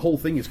 because the whole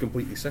thing is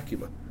completely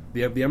secular.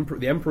 The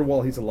Emperor,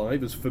 while he's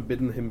alive, has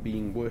forbidden him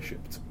being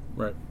worshipped.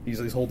 Right. He's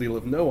this whole deal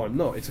of no, I'm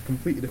not. It's a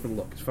completely different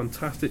look. It's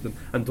fantastic,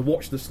 and to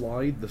watch the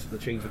slide, the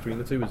change between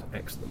the two is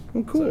excellent.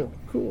 Oh, cool,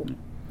 cool.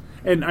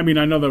 And I mean,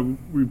 I know that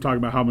we've talked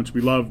about how much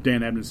we love Dan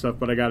Abnett stuff,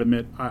 but I got to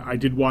admit, I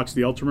did watch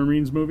the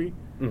Ultramarines movie.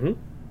 Mm-hmm.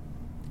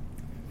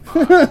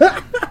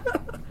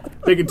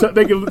 They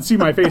can see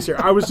my face here.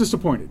 I was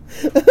disappointed.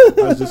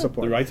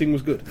 The writing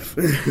was good.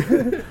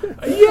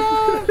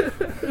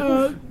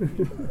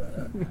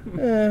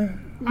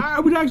 I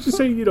would actually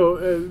say,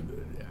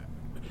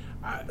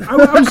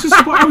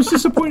 I was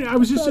disappointed. I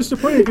was just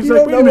disappointed because You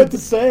don't know what to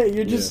say.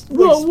 You're just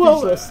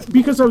speechless.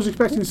 because I was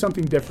expecting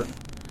something different.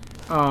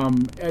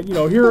 And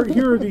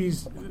here are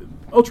these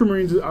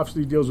Ultramarines.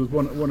 Obviously, deals with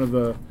one of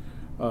the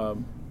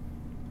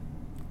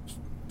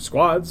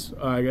squads,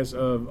 I guess,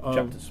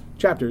 of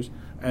chapters,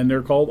 and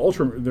they're called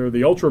They're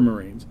the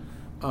Ultramarines,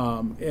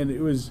 and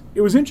it was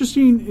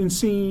interesting in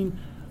seeing,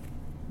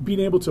 being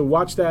able to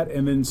watch that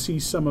and then see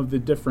some of the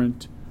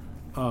different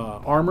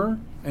armor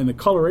and the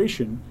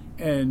coloration,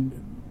 and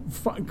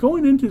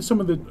going into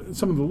some of the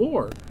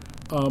lore.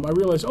 I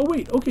realized, oh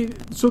wait, okay,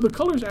 so the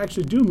colors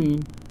actually do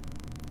mean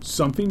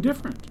something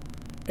different,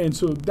 and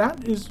so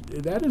that is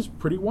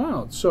pretty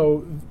wild.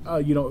 So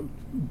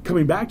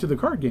coming back to the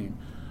card game,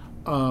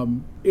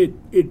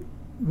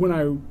 when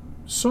I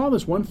saw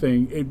this one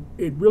thing,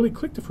 it really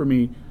clicked for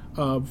me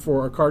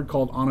for a card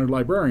called Honored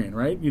Librarian,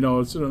 right?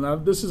 So now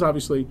this is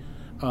obviously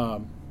a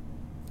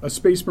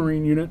Space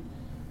Marine unit.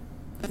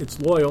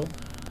 It's loyal,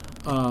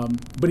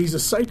 but he's a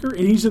Psyker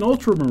and he's an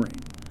Ultramarine.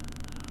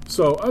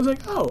 So I was like,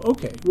 oh,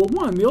 okay. Well,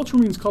 the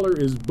Ultramarines color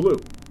is blue.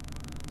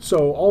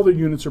 So all the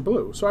units are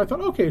blue. So I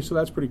thought, okay, so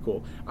that's pretty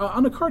cool.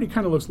 On the card, he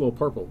kind of looks a little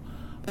purple.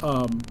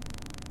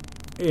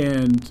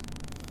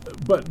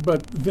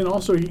 But then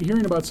also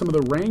hearing about some of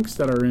the ranks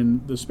that are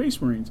in the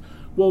Space Marines.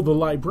 Well, the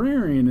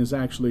Librarian is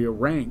actually a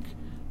rank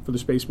for the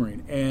Space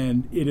Marine,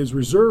 and it is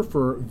reserved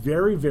for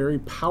very, very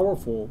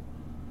powerful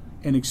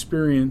and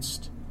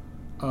experienced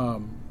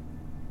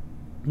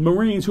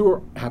Marines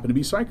who happen to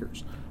be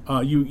psychers.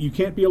 You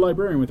can't be a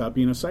librarian without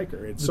being a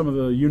psyker. Some of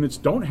the units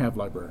don't have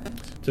librarians.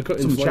 To cut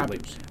in Some slightly,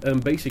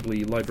 chapters.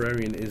 basically,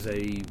 librarian is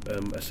a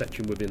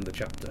section within the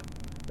chapter,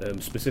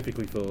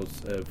 specifically for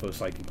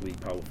psychically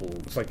powerful,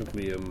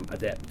 psychically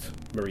adept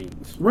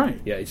Marines. Right.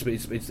 Yeah, it's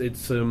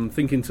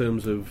think in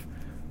terms of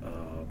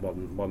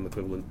modern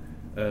equivalent.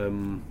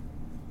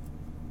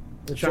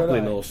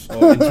 Chaplain or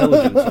intelligence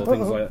or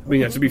things like that. I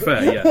mean, yeah, to be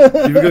fair, yeah.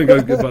 If you're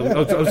going to go,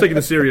 I was taking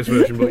the serious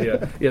version, but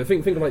yeah.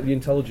 Think of like the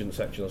intelligence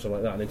section or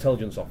something like that, an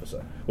intelligence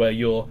officer, where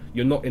you're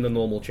not in a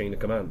normal chain of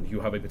command.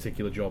 You have a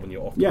particular job and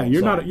you're off. Yeah,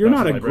 you're not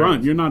a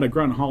grunt. You're not a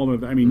grunt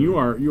hauler. I mean, you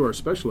are a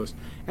specialist,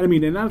 and I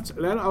mean, and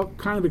that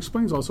kind of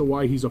explains also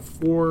why he's a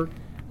 4.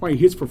 Why he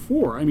hits for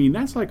 4? I mean,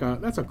 that's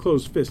a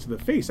closed fist to the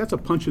face. That's a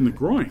punch in the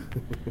groin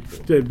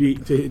to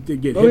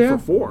get hit for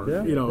 4.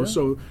 Yeah, you know, yeah.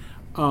 so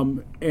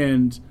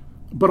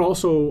but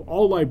also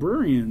all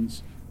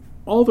librarians,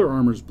 all their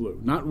armor's blue.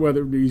 Not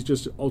whether he's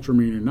just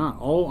Ultramarine or not.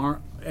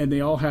 And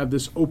they all have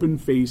this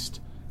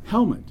open-faced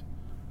helmet.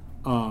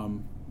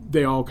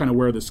 They all kind of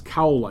wear this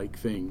cowl-like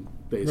thing.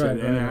 They said,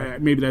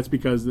 and maybe that's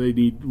because they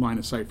need line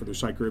of sight for their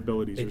psyker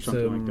abilities or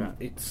something like that.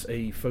 It's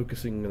a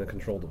focusing and a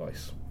control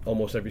device.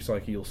 Almost every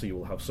psyche you'll see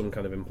will have some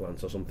kind of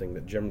implant or something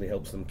that generally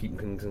helps them keep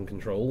things in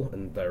control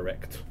and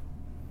direct.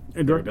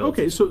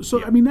 Okay, so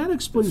yeah. I mean that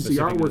explains the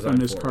Specific artwork on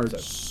this design for it,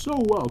 card so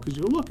well, because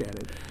you look at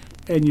it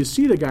and you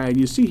see the guy and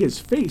you see his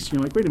face. And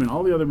you're like, wait a minute,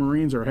 all the other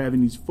Marines are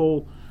having these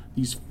fully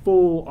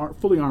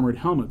armored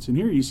helmets, and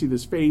here you see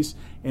this face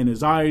and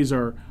his eyes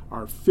are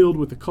filled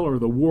with the color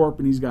of the warp,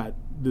 and he's got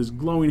this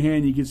glowing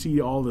hand. You can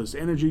see all this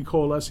energy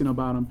coalescing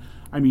about him.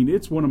 I mean,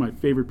 it's one of my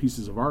favorite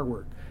pieces of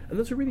artwork. And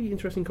that's a really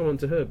interesting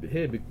comment to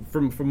hear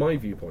from my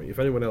viewpoint. If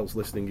anyone else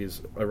listening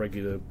is a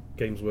regular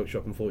Games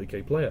Workshop and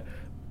 40k player,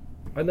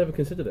 I never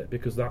considered it,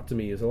 because that to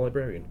me is a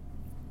librarian.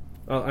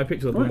 I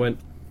picked it up and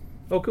went,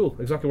 oh cool,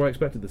 exactly what I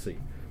expected to see.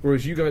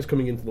 Whereas you guys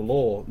coming into the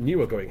lore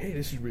knew are going, hey,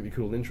 this is really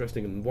cool and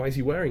interesting, and why is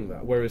he wearing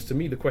that? Whereas to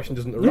me the question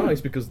doesn't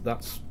arise, because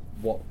that's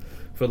what,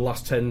 for the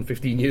last 10,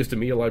 15 years to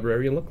me, a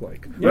librarian looked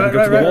like. Right,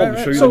 go to the wall and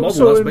show you the model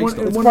so that's in based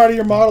one- on. It's part of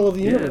your model of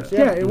the universe.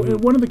 Yeah,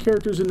 and one of the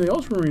characters in the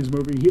Ultramarines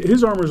movie,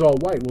 his armor's all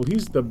white. Well,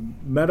 he's the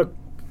medic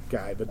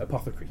guy, the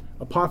apothecary.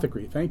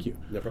 Thank you.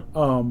 No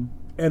problem.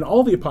 And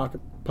all the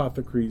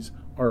apothecaries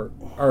are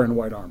in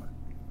white armor.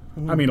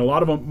 I mean, a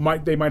lot of them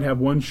might have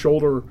one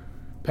shoulder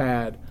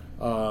pad.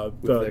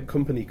 With their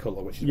company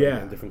colour, which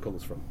is different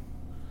colours from.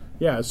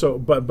 Yeah. So,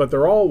 but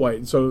they're all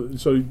white. So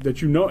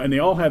that and they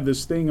all have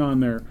this thing on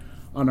their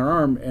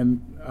arm.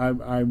 And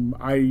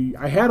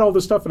I had all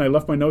this stuff, and I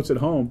left my notes at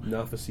home.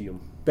 Narthasium.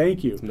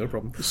 Thank you. No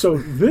problem. So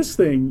this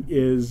thing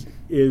is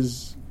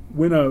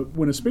when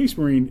a Space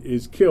Marine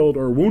is killed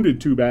or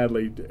wounded too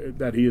badly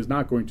that he is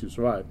not going to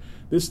survive.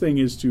 This thing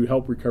is to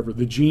help recover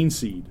the gene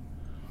seed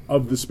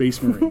of the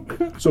Space Marine.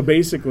 So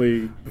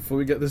basically, Before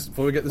we get the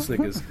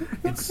Snickers,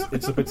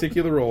 it's a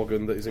particular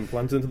organ that is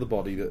implanted into the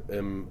body that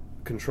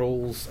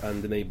controls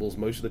and enables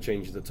most of the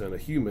changes that turn a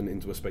human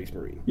into a Space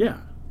Marine. yeah.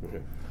 Okay.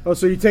 Oh,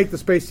 so you take the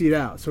space seed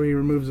out, so he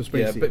removes the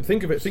space Yeah, seed. but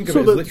think of it as So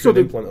literally the- an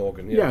implant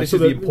organ. Yeah, this is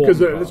the important because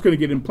part. it's going to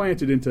get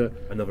implanted into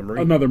Another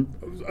Marine.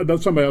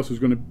 somebody else who's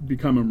going to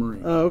become a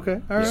Marine. Oh,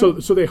 okay. All right. So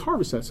they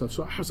harvest that stuff.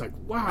 So I was like,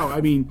 wow.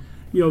 I mean,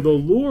 the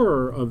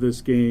lore of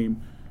this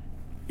game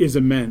is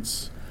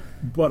immense.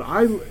 But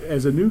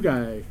as a new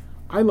guy,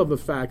 I love the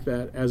fact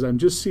that as I'm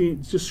just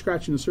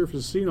scratching the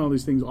surface, seeing all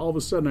these things, all of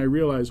a sudden I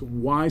realize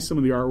why some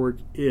of the artwork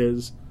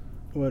is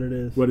what it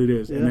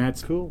is. and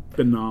that's cool.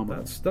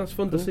 phenomenal. That's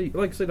fun to see.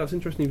 Like I say, that's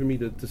interesting for me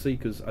to see,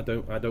 because I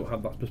don't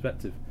have that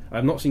perspective.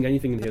 I've not seen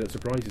anything in here that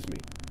surprises me,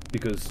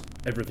 because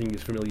everything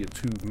is familiar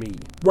to me.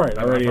 Right,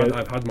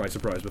 I've had my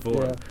surprise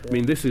before. Yeah. I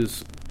mean, this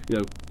is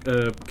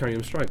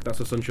Carrion Strike.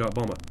 That's a Sunshark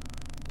bomber.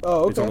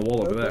 Oh, okay. It's on the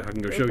wall over there. I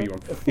can go show you one.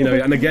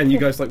 And again, you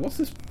guys are like, what's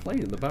this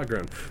playing in the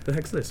background? The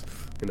heck's this?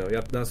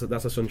 That's a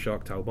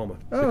Sunshark Tau bomber,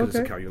 because it's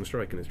a Carrion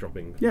Strike and it's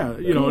dropping. Yeah,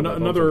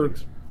 another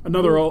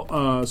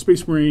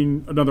Space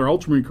Marine, another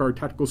Ultramarine card,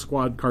 Tactical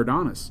Squad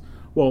Cardanis.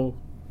 Well,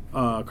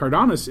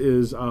 Cardanis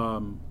is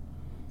a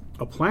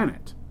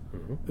planet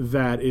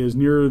that is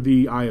near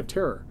the Eye of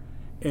Terror,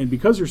 and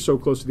because they're so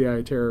close to the Eye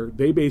of Terror,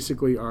 they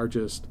basically are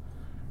just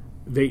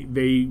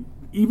even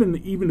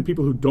the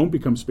people who don't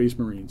become Space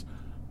Marines,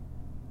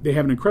 they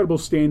have an incredible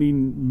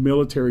standing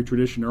military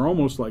tradition. They're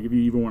almost like, if you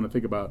even want to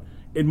think about,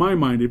 in my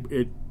mind,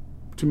 it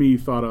to me I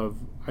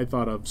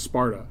thought of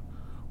Sparta,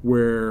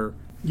 where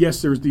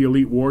yes, there's the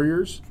elite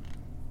warriors,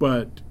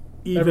 but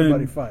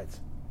Everybody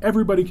fights.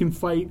 Everybody can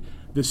fight.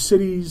 The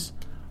cities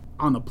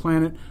on the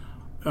planet,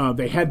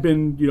 they had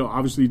been,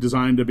 obviously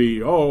designed to be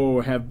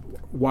have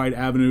wide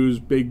avenues,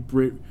 big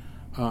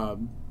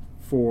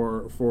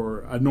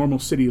for a normal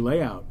city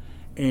layout.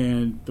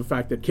 And the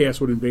fact that chaos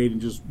would invade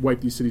and just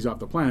wipe these cities off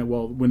the planet.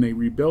 Well, when they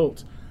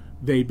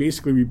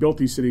basically rebuilt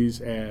these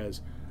cities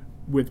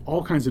with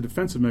all kinds of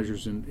defensive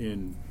measures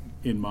in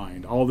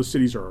mind. All the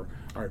cities are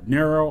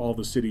narrow. All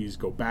the cities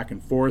go back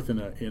and forth in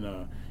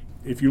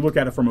if you look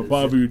at it from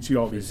above, you'd see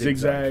all these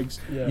zigzags.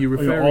 Yeah. You're You know,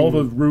 referring, all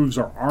the roofs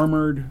are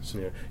armored.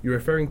 yeah, you're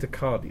referring to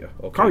Cardia.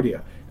 Or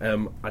Cardia.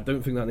 I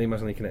don't think that name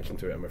has any connection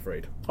to it, I'm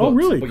afraid. Oh,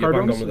 really? But you're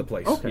bang Cardon's- on with the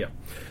place. okay.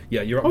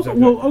 Yeah, you're Okay,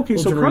 absolutely well, right. okay,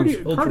 so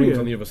Ultramarines Cardia-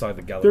 on the other side of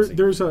the There, galaxy.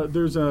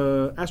 there's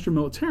a Astra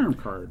Militarum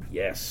card.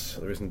 Yes,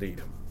 there is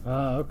indeed.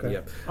 Ah, okay.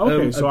 Yeah.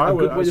 Okay, so I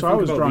good way was to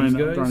think about drawing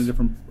these guys, a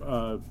different.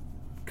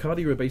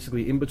 Cardia are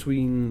basically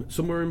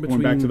somewhere in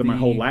between. Going back to my the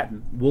whole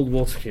Latin. World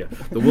War II,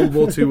 the World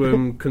War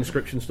II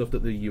conscription stuff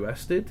that the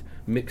US did,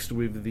 mixed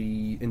with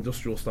the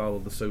industrial style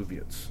of the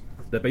Soviets.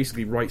 They're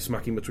basically right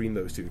smack in between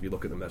those two. If you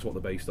look at them, that's what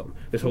they're based on.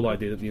 This whole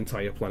idea that the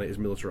entire planet is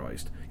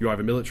militarized. You're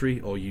either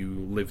military or you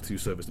live to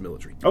service the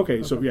military.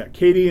 Okay, so yeah,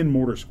 Cadian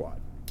Mortar Squad.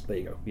 There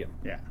you go. Yeah,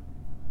 Yeah,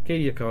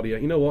 Cardia, Cardia.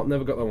 You know what?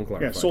 Never got that one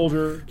clarified. yeah,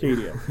 Soldier,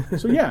 Cadia.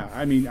 So yeah,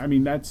 I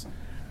mean that's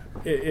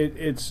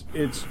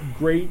it's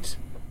great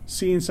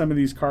seeing some of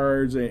these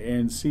cards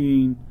and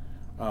seeing,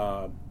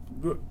 and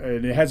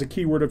it has a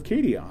keyword of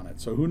Cadia on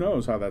it. So who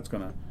knows how that's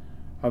gonna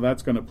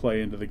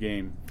play into the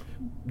game.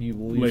 You've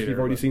later,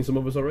 already but- seen some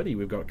of us already.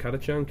 We've got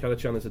Catachan.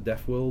 Catachan is a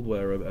death world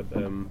where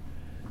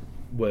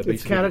where It's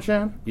basically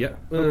Catachan? Yeah.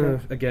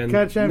 Okay. Again,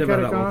 Catachan, never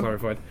had that one Catachan?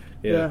 clarified.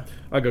 Yeah. Yeah.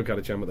 I go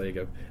Catachan, but there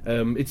you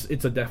go.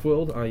 It's a death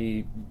world.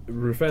 I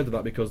refer to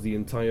that because the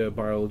entire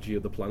biology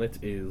of the planet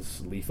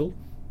is lethal.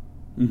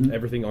 Mm-hmm.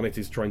 Everything on it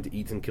is trying to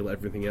eat and kill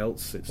everything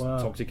else. It's Wow.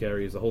 toxic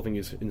areas. The whole thing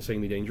is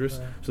insanely dangerous.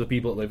 Wow. So the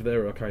people that live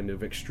there are a kind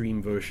of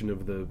extreme version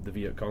of the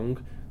Viet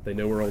Cong. They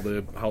know where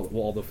what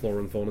all the flora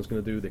and fauna is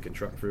going to do. They can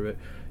track through it.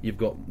 You've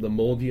got the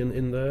Mordian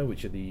in there,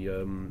 which are the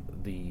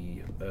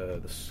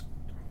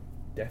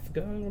Death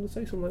Guard, I want to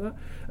say, something like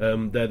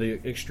that. They're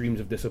the extremes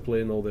of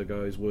discipline. All the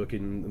guys work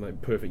in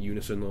like perfect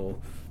unison, or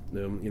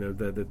they're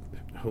the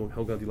how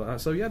God do you like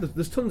that? So yeah,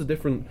 there's tons of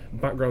different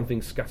background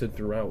things scattered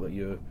throughout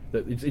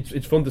that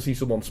it's fun to see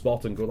someone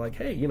spot and go like,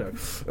 hey,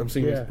 I'm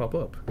seeing Yeah. this pop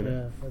up.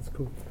 Yeah, that's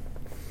cool.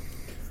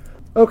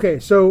 Okay,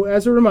 so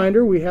as a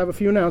reminder, we have a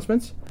few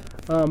announcements.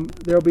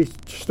 There will be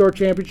store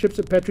championships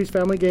at Petrie's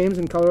Family Games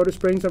in Colorado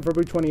Springs on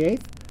February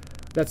 28th.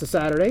 That's a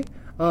Saturday.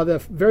 The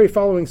very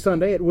following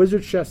Sunday at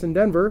Wizards Chess in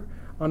Denver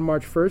on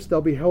March 1st,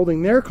 they'll be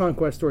holding their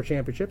Conquest Store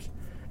Championships.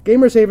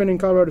 Gamers Haven in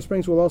Colorado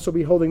Springs will also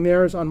be holding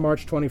theirs on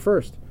March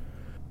 21st.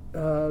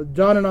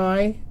 John and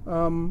I,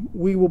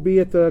 we will be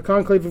at the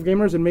Conclave of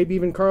Gamers, and maybe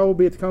even Carl will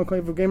be at the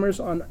Conclave of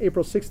Gamers on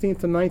April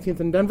 16th and 19th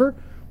in Denver,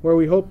 where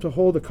we hope to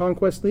hold the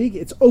Conquest League.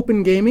 It's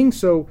open gaming,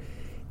 so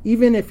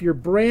even if you're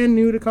brand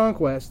new to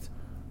Conquest,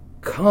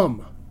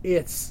 come.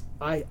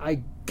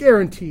 I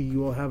guarantee you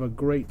will have a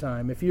great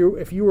time. If you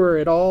were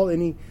at all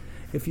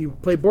if you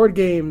play board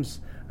games,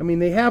 I mean,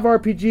 they have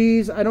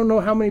RPGs. I don't know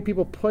how many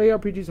people play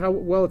RPGs, how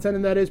well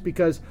attended that is,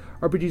 because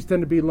RPGs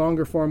tend to be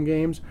longer form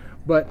games.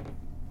 But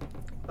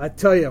I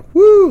tell you,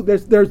 whoo!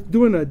 They're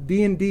doing a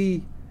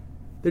D&D.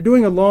 They're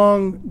doing a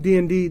long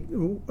D&D,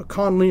 a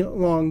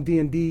con-long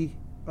D&D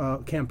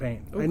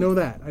campaign. Okay. I know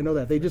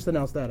that. They just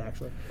announced that,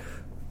 actually.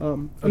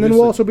 And then just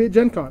we'll say- also be at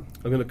Gen Con.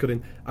 I'm going to cut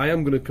in. I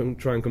am going to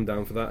try and come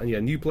down for that. And yeah,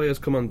 new players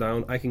come on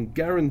down. I can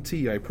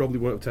guarantee I probably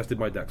won't have tested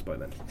my decks by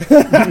then.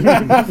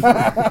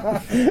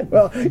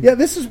 Well, yeah,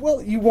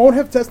 you won't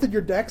have tested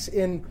your decks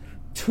in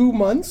 2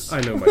 months.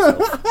 I know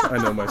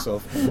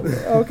myself.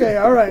 Okay,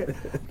 all right.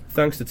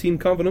 Thanks to Team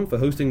Covenant for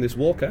hosting this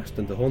Warcast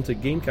and to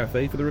Haunted Game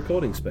Cafe for the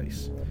recording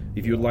space.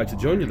 If you would like to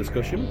join the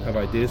discussion, have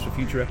ideas for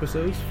future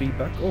episodes,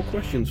 feedback or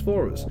questions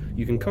for us,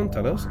 you can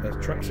contact us at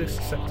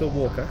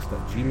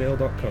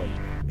traxissectorwarcast@gmail.com,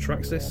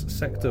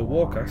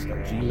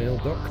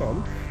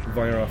 traxissectorwarcast@gmail.com,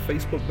 via our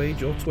Facebook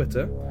page or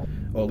Twitter,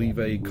 or leave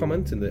a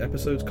comment in the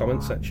episode's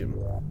comment section.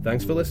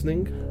 Thanks for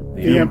listening.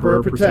 The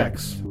Emperor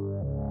protects.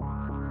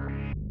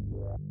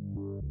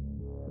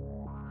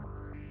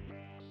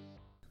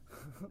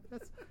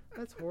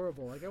 That's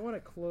horrible. Like, I want to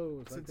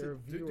close. Like, they're a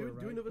viewer,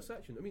 do right? another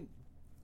section. I mean,